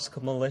mollusk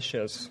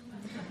militias,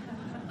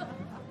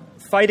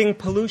 fighting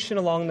pollution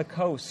along the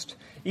coast.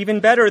 Even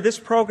better, this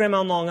program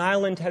on Long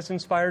Island has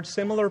inspired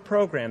similar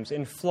programs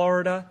in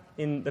Florida,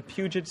 in the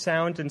Puget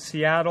Sound, in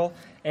Seattle,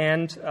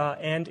 and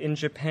in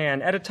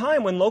Japan, at a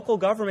time when local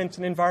governments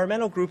and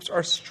environmental groups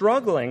are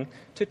struggling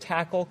to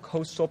tackle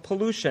coastal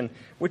pollution,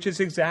 which is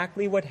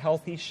exactly what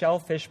healthy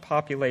shellfish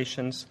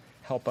populations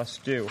help us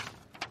do.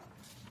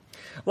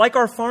 Like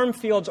our farm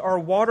fields, our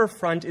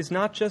waterfront is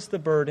not just the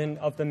burden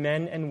of the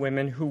men and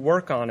women who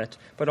work on it,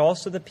 but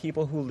also the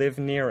people who live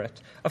near it.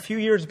 A few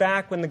years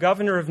back, when the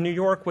governor of New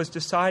York was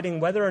deciding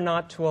whether or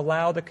not to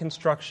allow the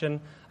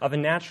construction of a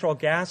natural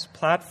gas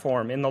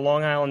platform in the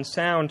Long Island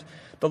Sound,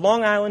 the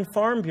Long Island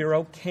Farm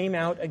Bureau came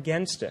out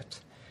against it.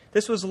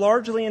 This was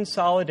largely in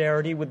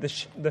solidarity with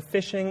the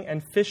fishing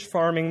and fish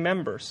farming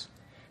members.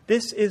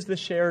 This is the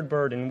shared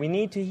burden. We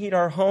need to heat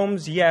our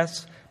homes,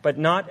 yes, but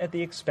not at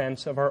the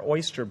expense of our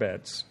oyster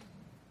beds.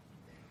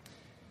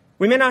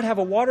 We may not have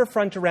a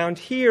waterfront around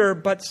here,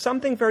 but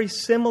something very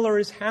similar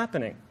is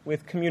happening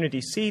with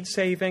community seed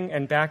saving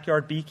and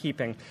backyard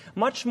beekeeping.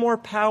 Much more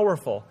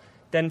powerful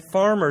than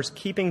farmers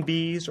keeping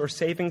bees or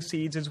saving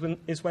seeds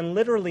is when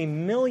literally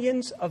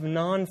millions of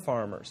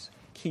non-farmers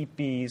keep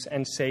bees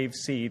and save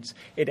seeds.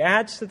 It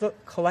adds to the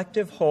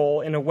collective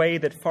whole in a way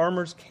that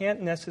farmers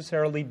can't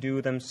necessarily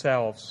do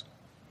themselves.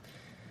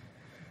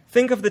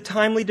 Think of the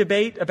timely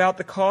debate about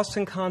the costs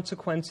and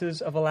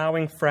consequences of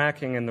allowing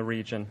fracking in the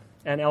region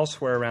and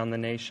elsewhere around the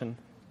nation.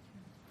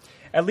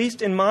 At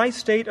least in my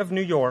state of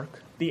New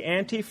York, the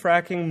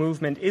anti-fracking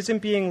movement isn't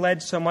being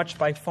led so much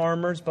by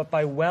farmers, but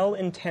by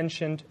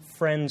well-intentioned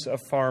friends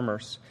of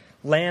farmers,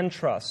 land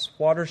trusts,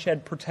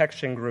 watershed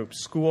protection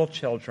groups, school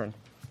children.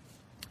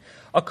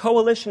 A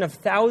coalition of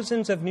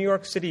thousands of New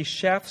York City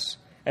chefs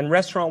and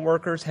restaurant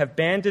workers have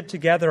banded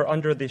together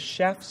under the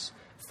Chefs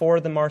for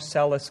the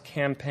Marcellus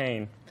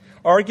campaign,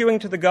 arguing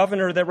to the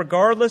governor that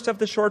regardless of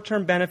the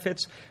short-term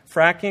benefits,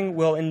 fracking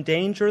will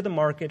endanger the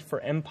market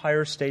for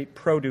Empire State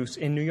produce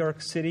in New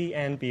York City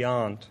and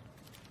beyond.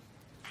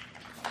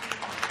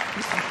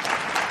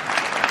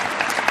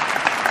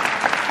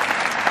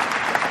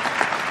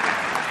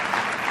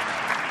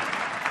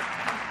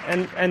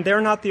 And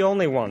they're not the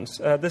only ones.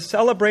 The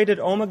celebrated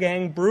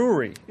Omegang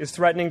Brewery is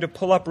threatening to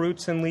pull up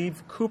roots and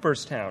leave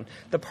Cooperstown.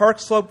 The Park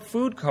Slope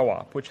Food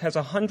Co-op, which has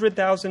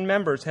 100,000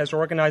 members, has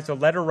organized a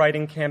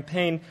letter-writing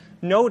campaign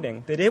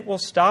noting that it will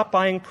stop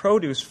buying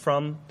produce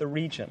from the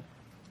region.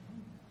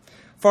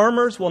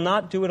 Farmers will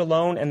not do it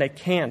alone, and they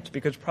can't,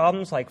 because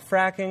problems like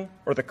fracking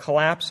or the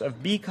collapse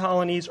of bee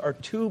colonies are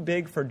too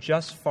big for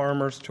just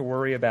farmers to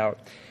worry about.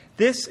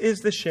 This is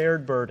the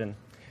shared burden.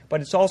 But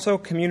it's also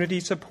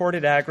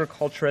community-supported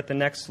agriculture at the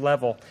next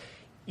level.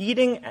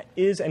 Eating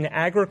is an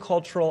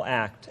agricultural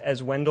act,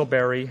 as Wendell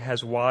Berry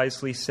has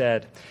wisely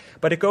said.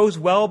 But it goes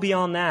well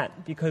beyond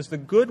that, because the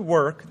good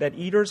work that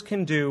eaters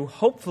can do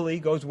hopefully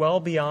goes well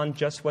beyond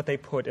just what they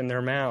put in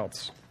their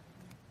mouths.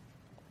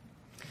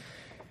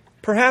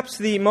 Perhaps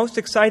the most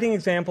exciting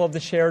example of the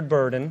shared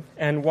burden,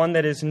 and one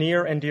that is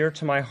near and dear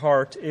to my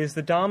heart, is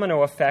the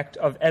domino effect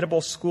of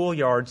edible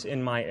schoolyards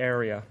in my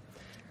area.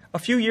 A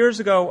few years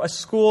ago, a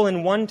school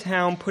in one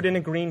town put in a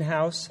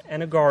greenhouse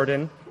and a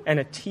garden and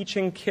a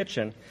teaching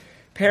kitchen.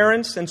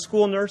 Parents and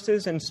school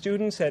nurses and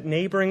students at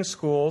neighboring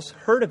schools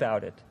heard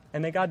about it,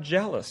 and they got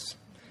jealous.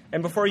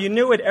 And before you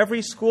knew it,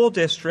 every school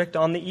district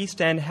on the East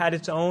End had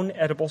its own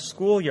edible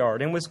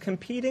schoolyard and was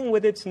competing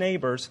with its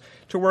neighbors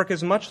to work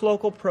as much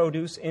local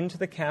produce into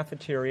the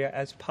cafeteria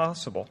as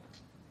possible.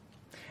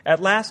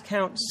 At last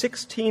count,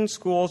 16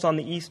 schools on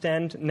the East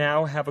End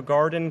now have a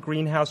garden,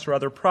 greenhouse, or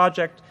other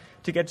project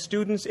to get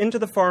students into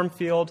the farm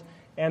field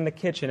and the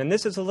kitchen. And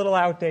this is a little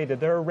outdated.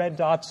 There are red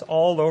dots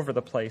all over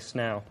the place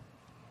now.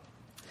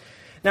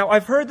 Now,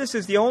 I've heard this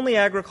is the only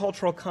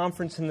agricultural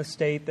conference in the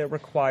state that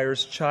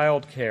requires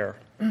childcare,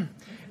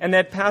 and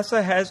that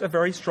Pasa has a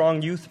very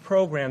strong youth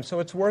program, so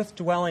it's worth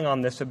dwelling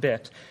on this a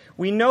bit.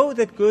 We know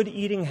that good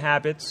eating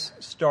habits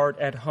start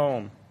at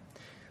home.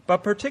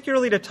 But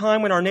particularly at a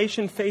time when our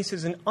nation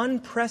faces an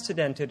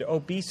unprecedented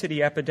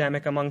obesity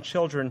epidemic among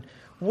children,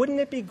 wouldn't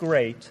it be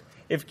great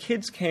if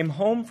kids came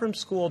home from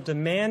school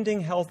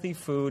demanding healthy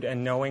food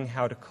and knowing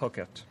how to cook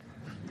it.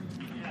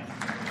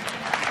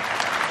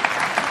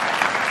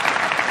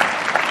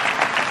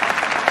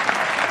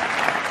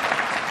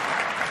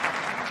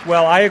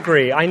 Well, I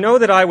agree. I know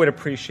that I would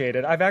appreciate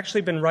it. I've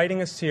actually been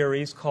writing a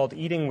series called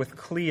Eating with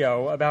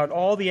Cleo about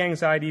all the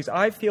anxieties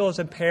I feel as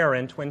a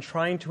parent when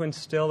trying to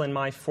instill in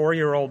my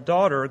 4-year-old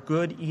daughter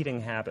good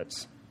eating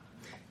habits.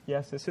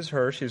 Yes, this is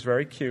her. She's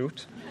very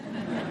cute.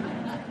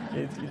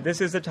 This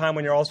is the time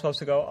when you're all supposed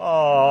to go,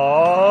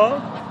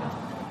 "Aww."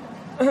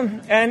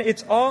 And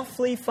it's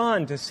awfully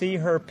fun to see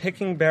her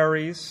picking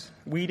berries,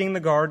 weeding the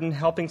garden,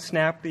 helping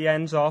snap the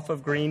ends off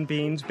of green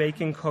beans,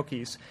 baking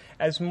cookies.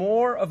 As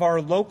more of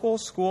our local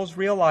schools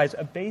realize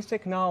a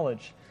basic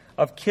knowledge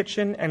of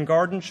kitchen and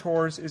garden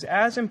chores is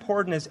as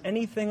important as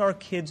anything our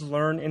kids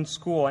learn in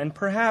school, and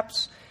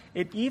perhaps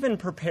it even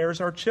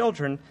prepares our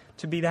children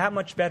to be that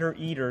much better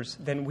eaters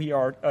than we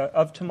are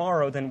of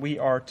tomorrow than we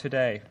are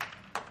today.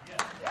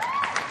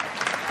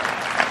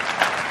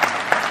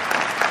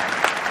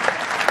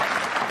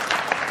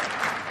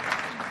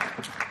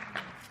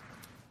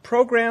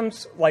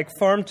 Programs like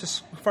farm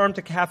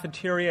to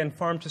cafeteria and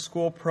farm to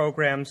school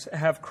programs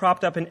have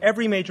cropped up in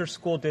every major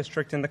school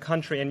district in the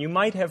country, and you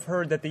might have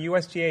heard that the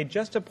USDA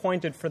just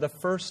appointed for the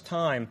first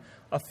time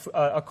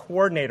a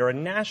coordinator, a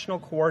national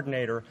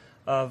coordinator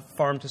of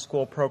farm to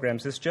school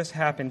programs. This just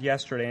happened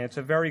yesterday, and it's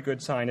a very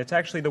good sign. It's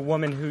actually the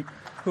woman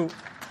who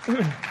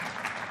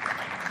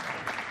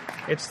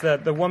It's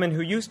the woman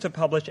who used to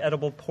publish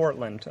Edible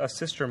Portland, a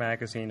sister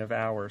magazine of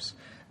ours.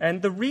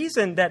 And the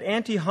reason that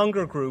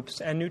anti-hunger groups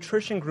and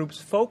nutrition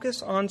groups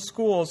focus on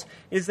schools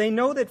is they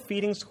know that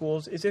feeding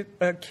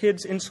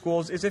kids in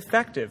schools is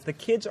effective. The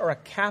kids are a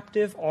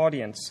captive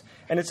audience,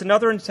 and it's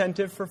another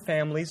incentive for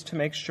families to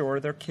make sure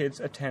their kids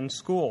attend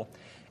school.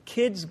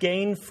 Kids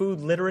gain food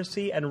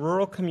literacy, and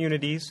rural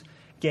communities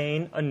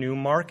gain a new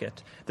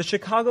market. The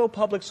Chicago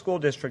Public School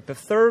District, the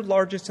third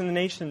largest in the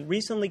nation,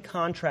 recently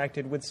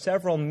contracted with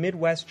several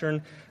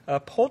Midwestern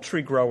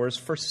poultry growers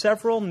for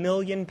several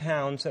million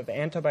pounds of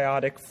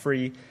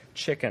antibiotic-free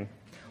chicken.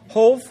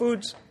 Whole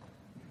Foods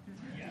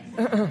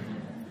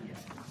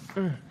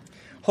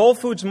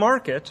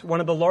Market, one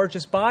of the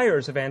largest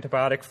buyers of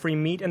antibiotic-free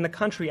meat in the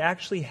country,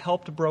 actually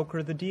helped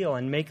broker the deal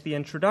and make the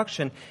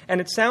introduction.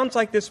 And it sounds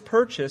like this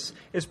purchase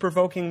is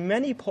provoking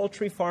many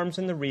poultry farms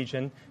in the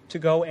region to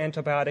go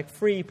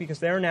antibiotic-free because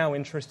they're now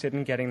interested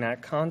in getting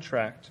that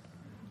contract.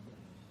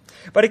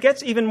 But it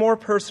gets even more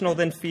personal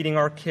than feeding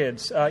our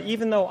kids.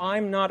 Even though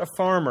I'm not a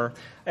farmer,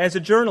 as a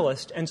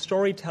journalist and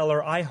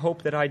storyteller, I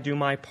hope that I do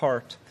my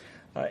part.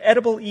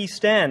 Edible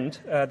East End,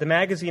 the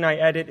magazine I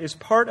edit, is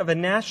part of a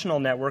national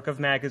network of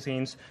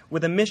magazines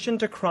with a mission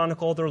to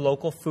chronicle their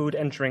local food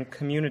and drink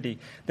community.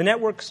 The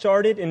network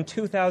started in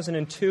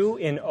 2002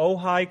 in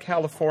Ojai,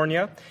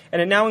 California,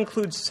 and it now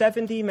includes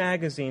 70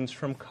 magazines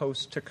from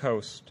coast to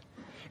coast.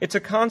 It's a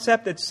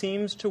concept that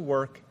seems to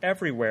work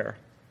everywhere.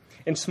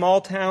 In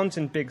small towns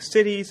and big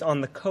cities,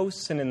 on the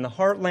coasts and in the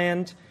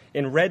heartland,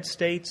 in red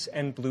states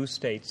and blue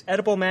states.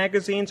 Edible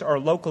magazines are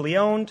locally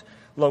owned,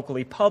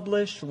 locally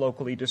published,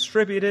 locally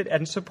distributed,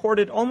 and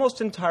supported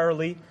almost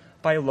entirely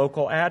by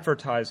local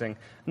advertising,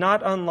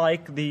 not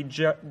unlike the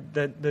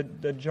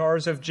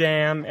jars of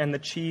jam and the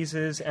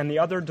cheeses and the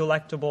other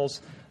delectables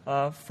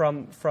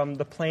from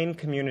the Plain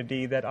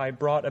community that I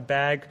brought a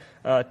bag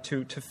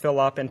to fill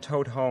up and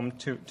towed home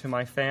to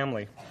my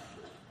family.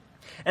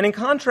 And in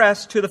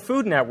contrast to the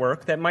Food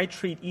Network that might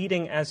treat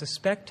eating as a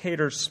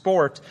spectator's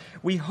sport,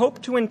 we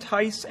hope to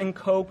entice and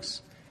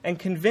coax and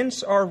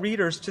convince our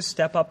readers to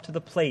step up to the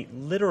plate,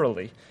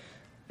 literally,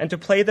 and to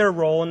play their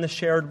role in the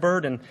shared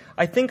burden.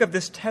 I think of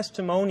this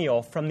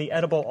testimonial from the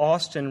Edible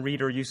Austin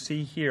reader you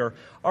see here.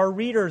 Our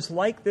readers,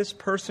 like this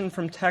person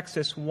from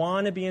Texas,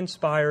 want to be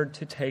inspired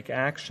to take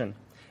action.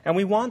 And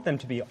we want them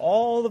to be.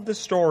 All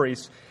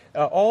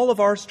of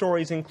our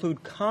stories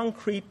include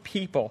concrete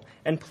people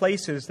and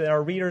places that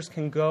our readers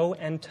can go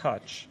and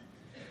touch.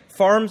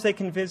 Farms they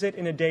can visit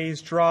in a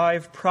day's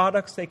drive,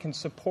 products they can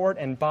support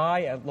and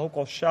buy at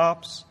local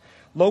shops,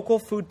 local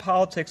food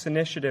politics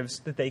initiatives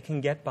that they can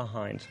get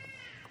behind.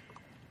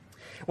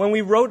 When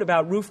we wrote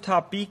about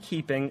rooftop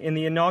beekeeping in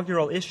the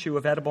inaugural issue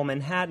of Edible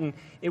Manhattan,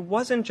 it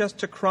wasn't just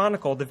to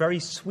chronicle the very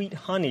sweet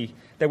honey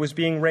that was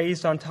being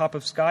raised on top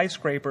of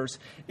skyscrapers.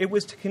 It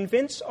was to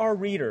convince our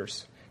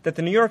readers that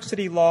the New York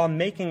City law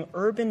making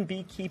urban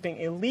beekeeping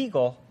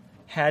illegal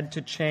had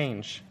to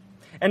change,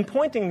 and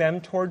pointing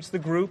them towards the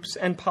groups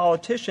and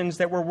politicians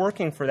that were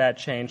working for that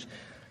change.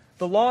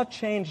 The law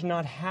changed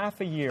not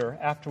half a year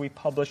after we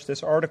published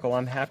this article,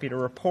 I'm happy to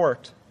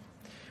report.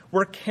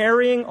 We're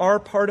carrying our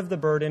part of the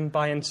burden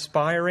by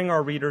inspiring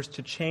our readers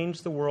to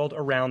change the world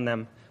around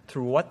them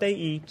through what they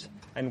eat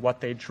and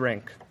what they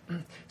drink.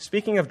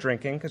 Speaking of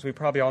drinking, because we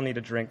probably all need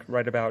a drink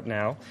right about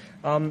now,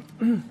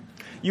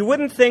 you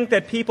wouldn't think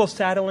that people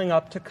saddling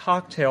up to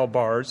cocktail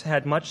bars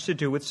had much to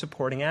do with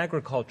supporting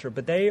agriculture,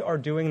 but they are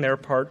doing their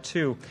part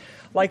too.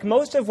 Like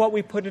most of what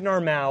we put in our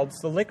mouths,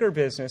 the liquor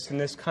business in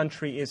this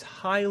country is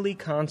highly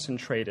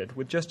concentrated,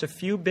 with just a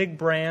few big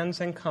brands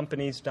and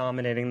companies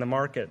dominating the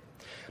market.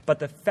 But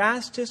the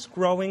fastest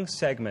growing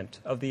segment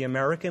of the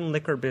American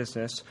liquor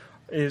business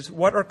is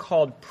what are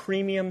called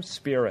premium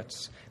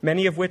spirits,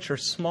 many of which are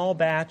small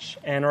batch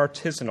and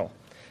artisanal.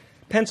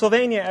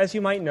 Pennsylvania, as you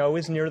might know,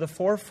 is near the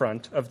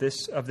forefront of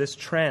this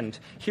trend.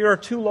 Here are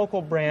two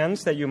local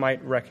brands that you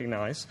might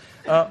recognize.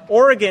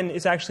 Oregon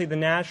is actually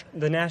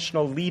the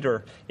national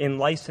leader in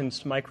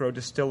licensed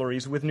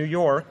microdistilleries, with New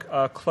York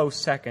a close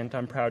second,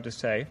 I'm proud to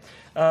say.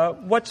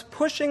 What's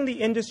pushing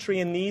the industry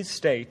in these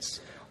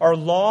states are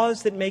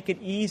laws that make it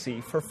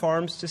easy for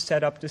farms to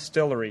set up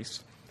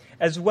distilleries,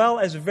 as well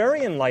as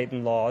very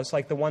enlightened laws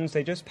like the ones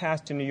they just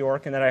passed in New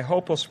York and that I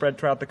hope will spread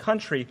throughout the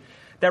country,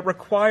 that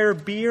require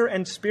beer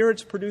and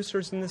spirits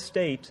producers in the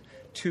state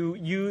to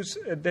use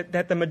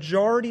that the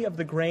majority of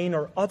the grain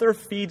or other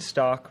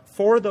feedstock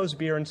for those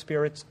beer and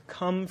spirits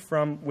come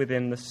from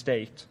within the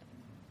state.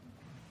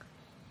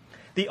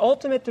 The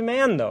ultimate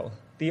demand, though,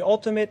 the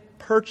ultimate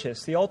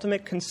purchase, the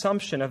ultimate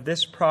consumption of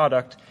this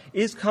product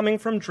is coming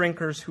from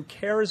drinkers who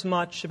care as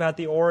much about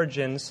the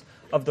origins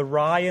of the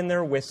rye in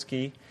their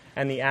whiskey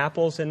and the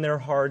apples in their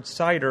hard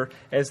cider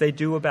as they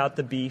do about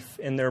the beef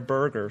in their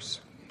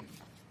burgers.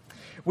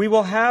 We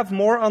will have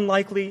more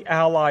unlikely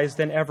allies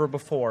than ever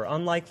before,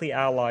 unlikely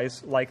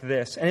allies like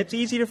this. And it's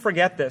easy to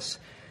forget this.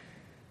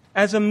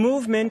 As a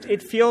movement,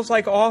 it feels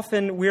like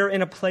often we're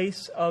in a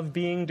place of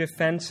being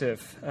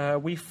defensive.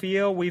 We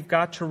feel we've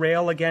got to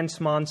rail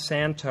against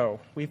Monsanto.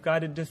 We've got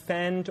to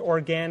defend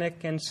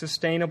organic and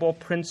sustainable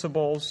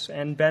principles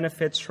and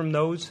benefits from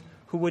those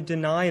who would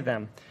deny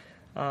them.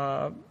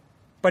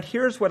 But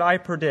here's what I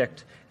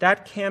predict.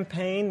 That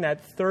campaign,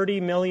 that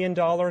 $30 million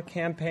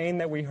campaign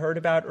that we heard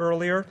about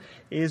earlier,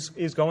 is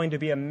going to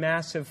be a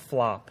massive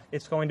flop.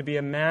 It's going to be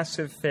a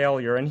massive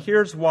failure. And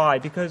here's why.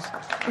 Because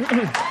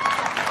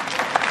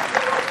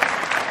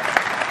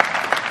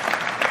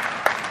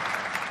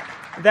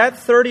that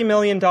 $30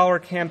 million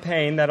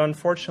campaign that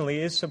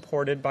unfortunately is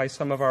supported by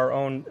some of our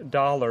own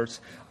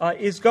dollars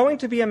is going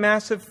to be a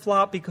massive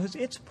flop because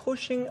it's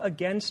pushing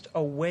against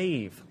a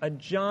wave, a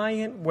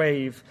giant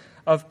wave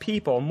of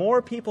people, more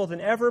people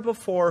than ever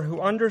before, who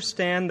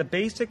understand the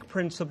basic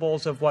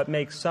principles of what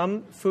makes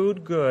some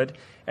food good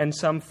and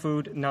some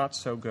food not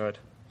so good.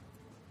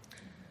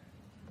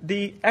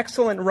 The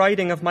excellent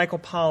writing of Michael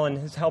Pollan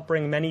has helped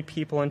bring many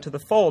people into the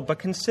fold, but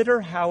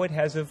consider how it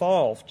has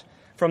evolved.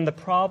 From the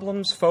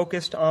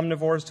problems-focused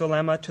omnivore's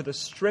dilemma to the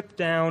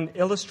stripped-down,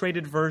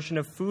 illustrated version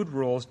of food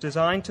rules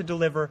designed to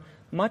deliver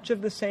much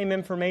of the same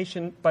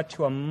information but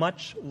to a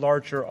much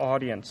larger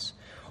audience.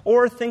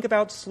 Or think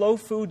about Slow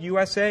Food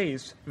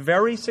USA's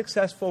very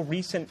successful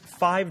recent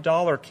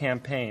 $5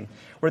 campaign,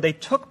 where they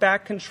took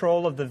back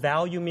control of the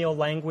value meal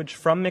language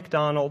from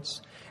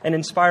McDonald's and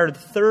inspired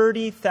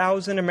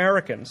 30,000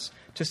 Americans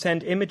to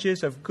send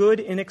images of good,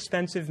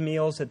 inexpensive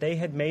meals that they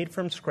had made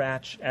from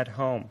scratch at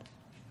home.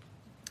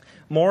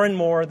 More and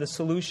more, the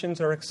solutions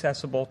are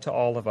accessible to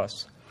all of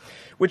us.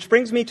 Which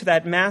brings me to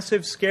that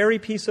massive, scary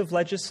piece of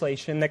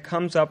legislation that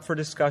comes up for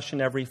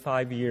discussion every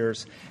 5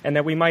 years, and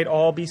that we might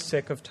all be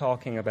sick of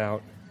talking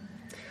about.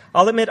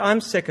 I'll admit I'm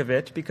sick of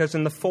it, because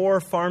in the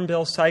 4 Farm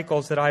Bill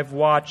cycles that I've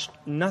watched,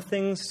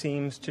 nothing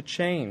seems to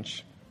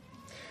change.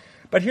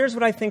 But here's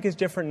what I think is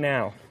different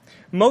now.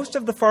 Most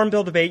of the Farm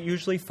Bill debate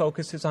usually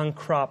focuses on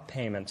crop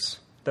payments,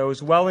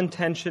 those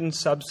well-intentioned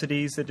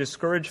subsidies that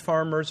discourage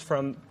farmers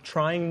from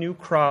trying new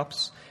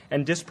crops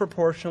and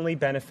disproportionately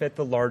benefit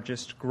the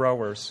largest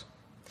growers.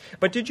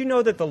 But did you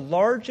know that the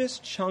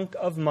largest chunk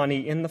of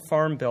money in the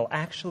Farm Bill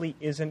actually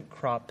isn't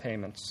crop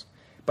payments,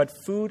 but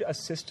food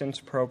assistance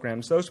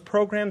programs? Those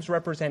programs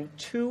represent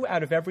 2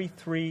 out of every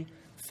 3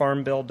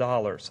 Farm Bill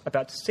dollars,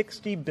 about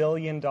 $60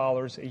 billion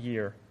a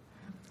year.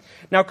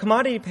 Now,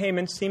 commodity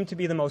payments seem to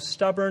be the most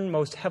stubborn,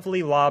 most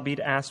heavily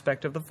lobbied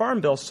aspect of the Farm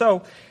Bill,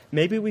 so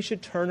maybe we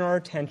should turn our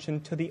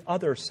attention to the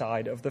other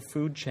side of the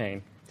food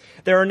chain.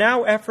 There are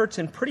now efforts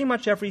in pretty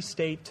much every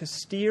state to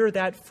steer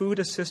that food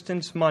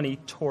assistance money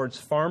towards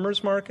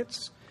farmers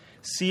markets,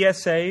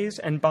 CSAs,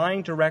 and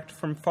buying direct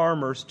from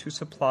farmers to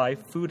supply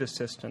food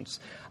assistance.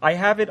 I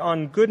have it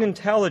on good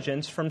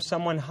intelligence from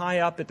someone high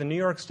up at the New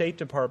York State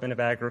Department of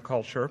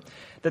Agriculture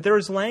that there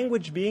is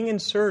language being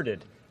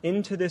inserted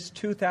into this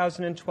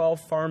 2012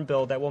 Farm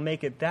Bill that will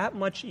make it that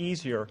much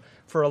easier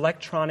for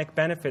electronic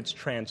benefits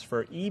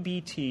transfer,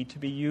 EBT, to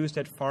be used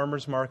at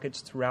farmers markets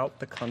throughout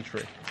the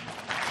country.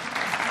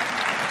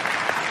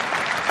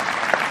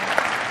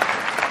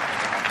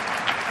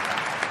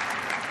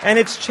 And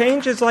it's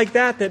changes like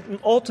that that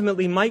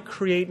ultimately might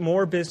create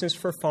more business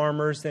for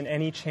farmers than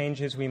any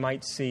changes we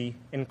might see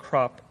in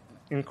crop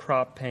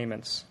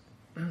payments.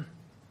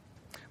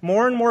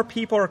 More and more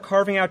people are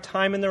carving out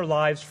time in their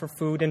lives for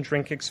food and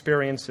drink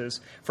experiences,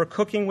 for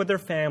cooking with their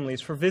families,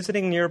 for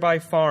visiting nearby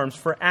farms,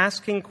 for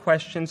asking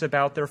questions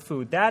about their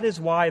food. That is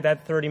why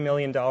that $30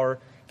 million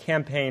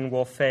campaign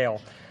will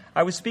fail.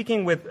 I was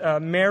speaking with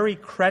Mary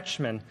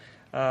Kretschmann,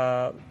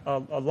 a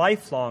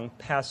lifelong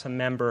Pasa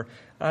member,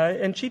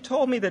 and she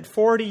told me that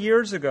 40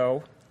 years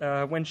ago,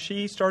 when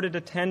she started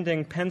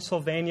attending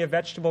Pennsylvania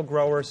Vegetable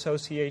Grower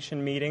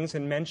Association meetings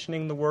and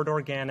mentioning the word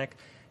organic,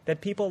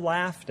 that people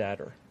laughed at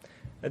her,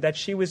 that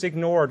she was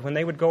ignored. When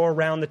they would go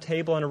around the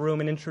table in a room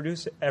and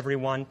introduce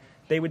everyone,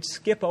 they would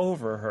skip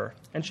over her,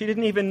 and she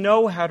didn't even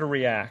know how to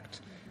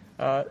react.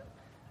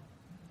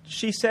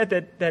 She said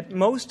that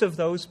most of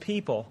those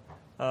people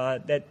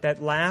that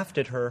laughed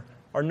at her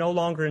are no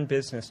longer in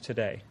business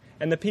today.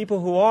 And the people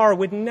who are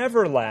would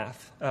never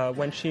laugh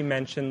when she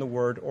mentioned the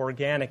word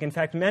organic. In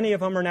fact, many of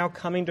them are now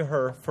coming to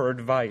her for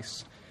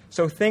advice.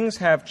 So things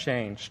have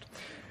changed.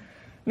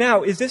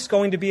 Now, is this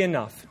going to be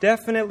enough?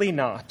 Definitely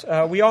not.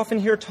 We often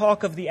hear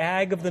talk of the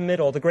ag of the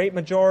middle, the great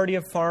majority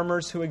of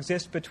farmers who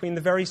exist between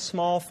the very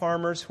small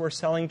farmers who are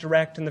selling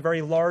direct and the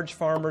very large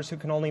farmers who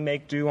can only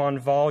make do on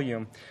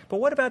volume. But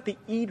what about the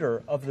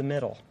eater of the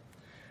middle?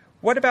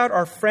 What about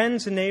our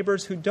friends and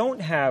neighbors who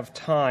don't have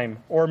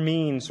time or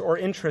means or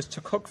interest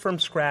to cook from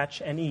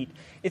scratch and eat?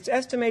 It's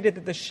estimated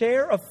that the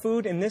share of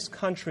food in this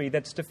country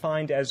that's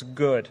defined as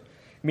good,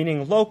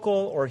 meaning local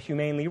or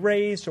humanely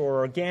raised or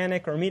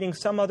organic or meeting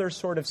some other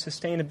sort of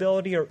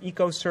sustainability or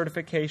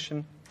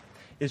eco-certification,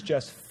 is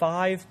just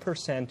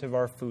 5% of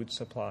our food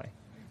supply.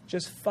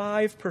 Just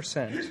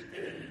 5%.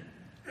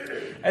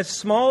 As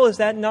small as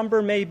that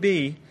number may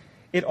be,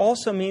 it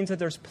also means that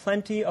there's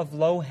plenty of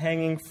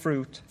low-hanging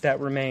fruit that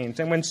remains.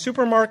 And when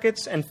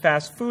supermarkets and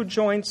fast food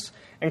joints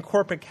and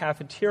corporate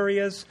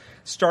cafeterias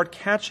start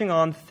catching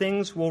on,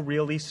 things will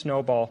really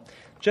snowball.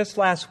 Just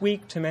last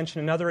week, to mention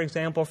another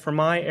example from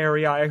my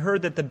area, I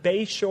heard that the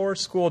Bayshore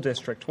School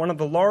District, one of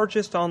the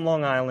largest on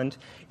Long Island,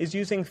 is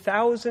using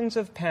thousands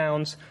of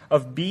pounds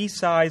of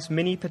B-size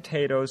mini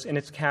potatoes in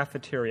its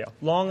cafeteria.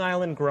 Long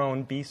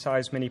Island-grown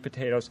B-size mini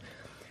potatoes.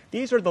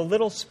 These are the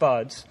little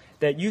spuds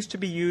that used to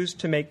be used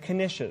to make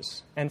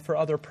knishes and for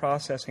other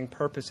processing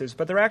purposes,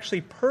 but they're actually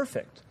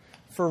perfect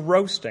for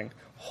roasting,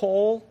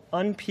 whole,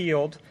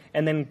 unpeeled,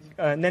 and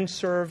then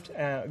served,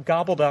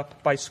 gobbled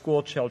up by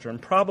school children,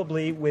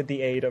 probably with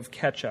the aid of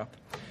ketchup.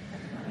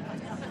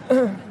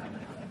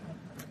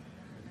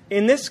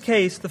 In this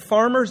case, the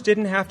farmers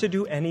didn't have to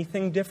do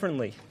anything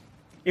differently.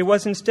 It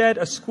was instead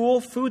a school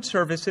food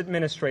service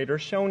administrator,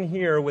 shown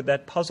here with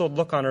that puzzled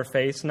look on her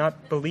face,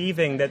 not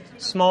believing that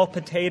small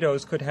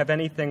potatoes could have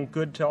anything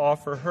good to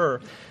offer her.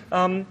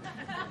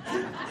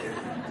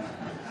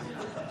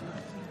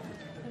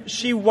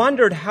 She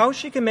wondered how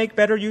she could make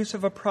better use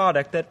of a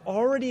product that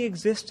already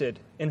existed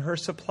in her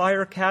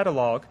supplier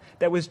catalog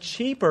that was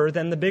cheaper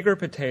than the bigger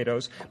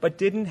potatoes but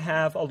didn't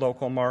have a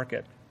local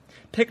market.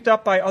 Picked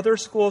up by other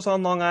schools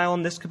on Long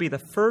Island, this could be the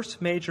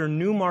first major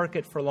new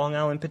market for Long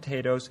Island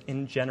potatoes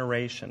in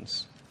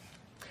generations.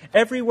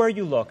 Everywhere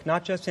you look,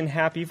 not just in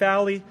Happy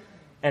Valley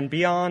and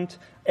beyond,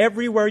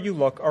 everywhere you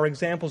look are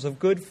examples of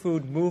good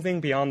food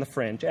moving beyond the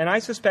fringe. And I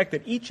suspect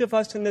that each of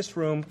us in this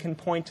room can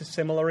point to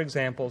similar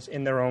examples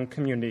in their own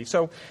community.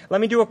 So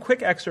let me do a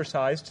quick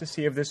exercise to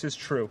see if this is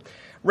true.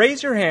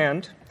 Raise your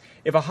hand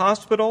if a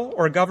hospital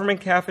or a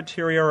government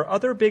cafeteria or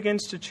other big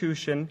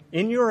institution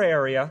in your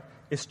area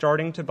is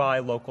starting to buy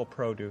local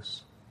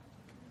produce.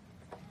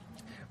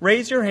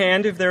 Raise your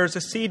hand if there is a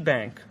seed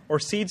bank or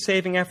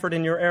seed-saving effort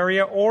in your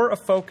area or a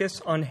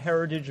focus on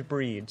heritage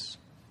breeds.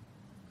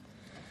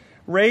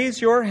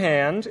 Raise your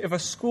hand if a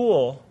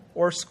school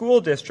or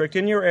school district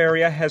in your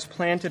area has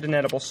planted an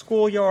edible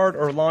schoolyard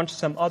or launched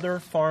some other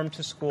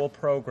farm-to-school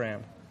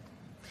program.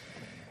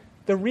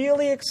 The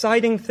really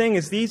exciting thing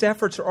is these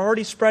efforts are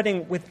already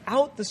spreading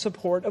without the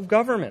support of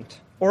government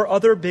or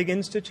other big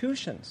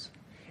institutions.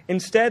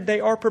 Instead, they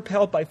are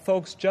propelled by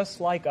folks just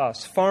like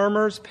us,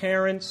 farmers,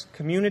 parents,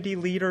 community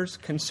leaders,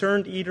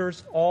 concerned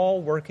eaters, all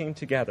working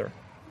together.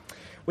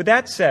 With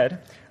that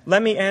said,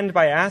 let me end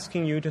by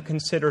asking you to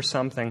consider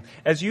something.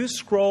 As you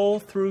scroll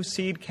through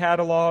seed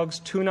catalogs,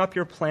 tune up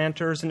your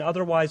planters, and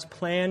otherwise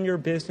plan your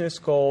business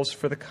goals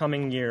for the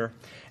coming year,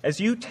 as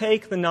you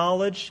take the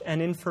knowledge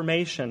and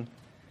information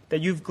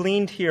that you've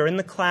gleaned here in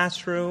the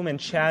classroom and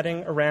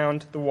chatting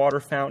around the water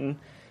fountain,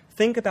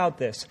 think about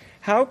this.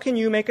 How can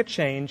you make a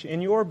change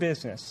in your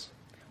business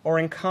or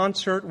in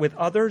concert with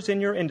others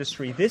in your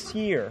industry this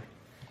year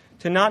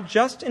to not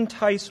just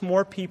entice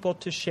more people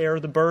to share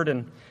the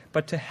burden,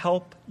 but to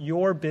help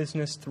your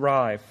business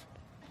thrive?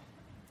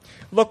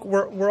 Look,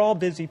 we're all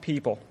busy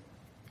people.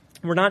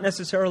 We're not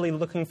necessarily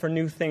looking for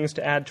new things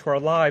to add to our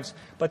lives,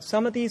 but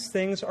some of these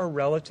things are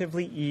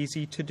relatively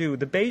easy to do.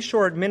 The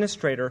Bayshore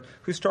administrator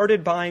who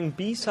started buying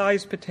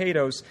B-sized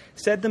potatoes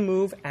said the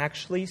move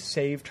actually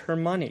saved her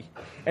money.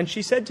 And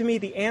she said to me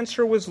the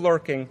answer was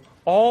lurking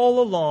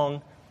all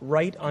along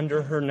right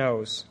under her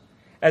nose.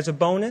 As a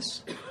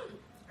bonus,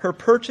 her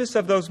purchase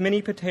of those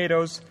mini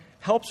potatoes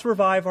helps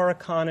revive our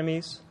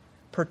economies,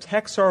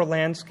 protects our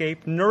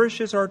landscape,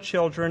 nourishes our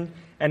children,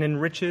 and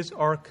enriches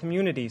our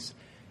communities.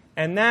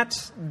 And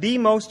that's the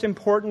most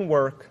important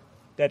work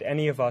that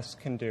any of us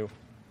can do.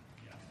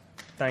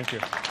 Thank you.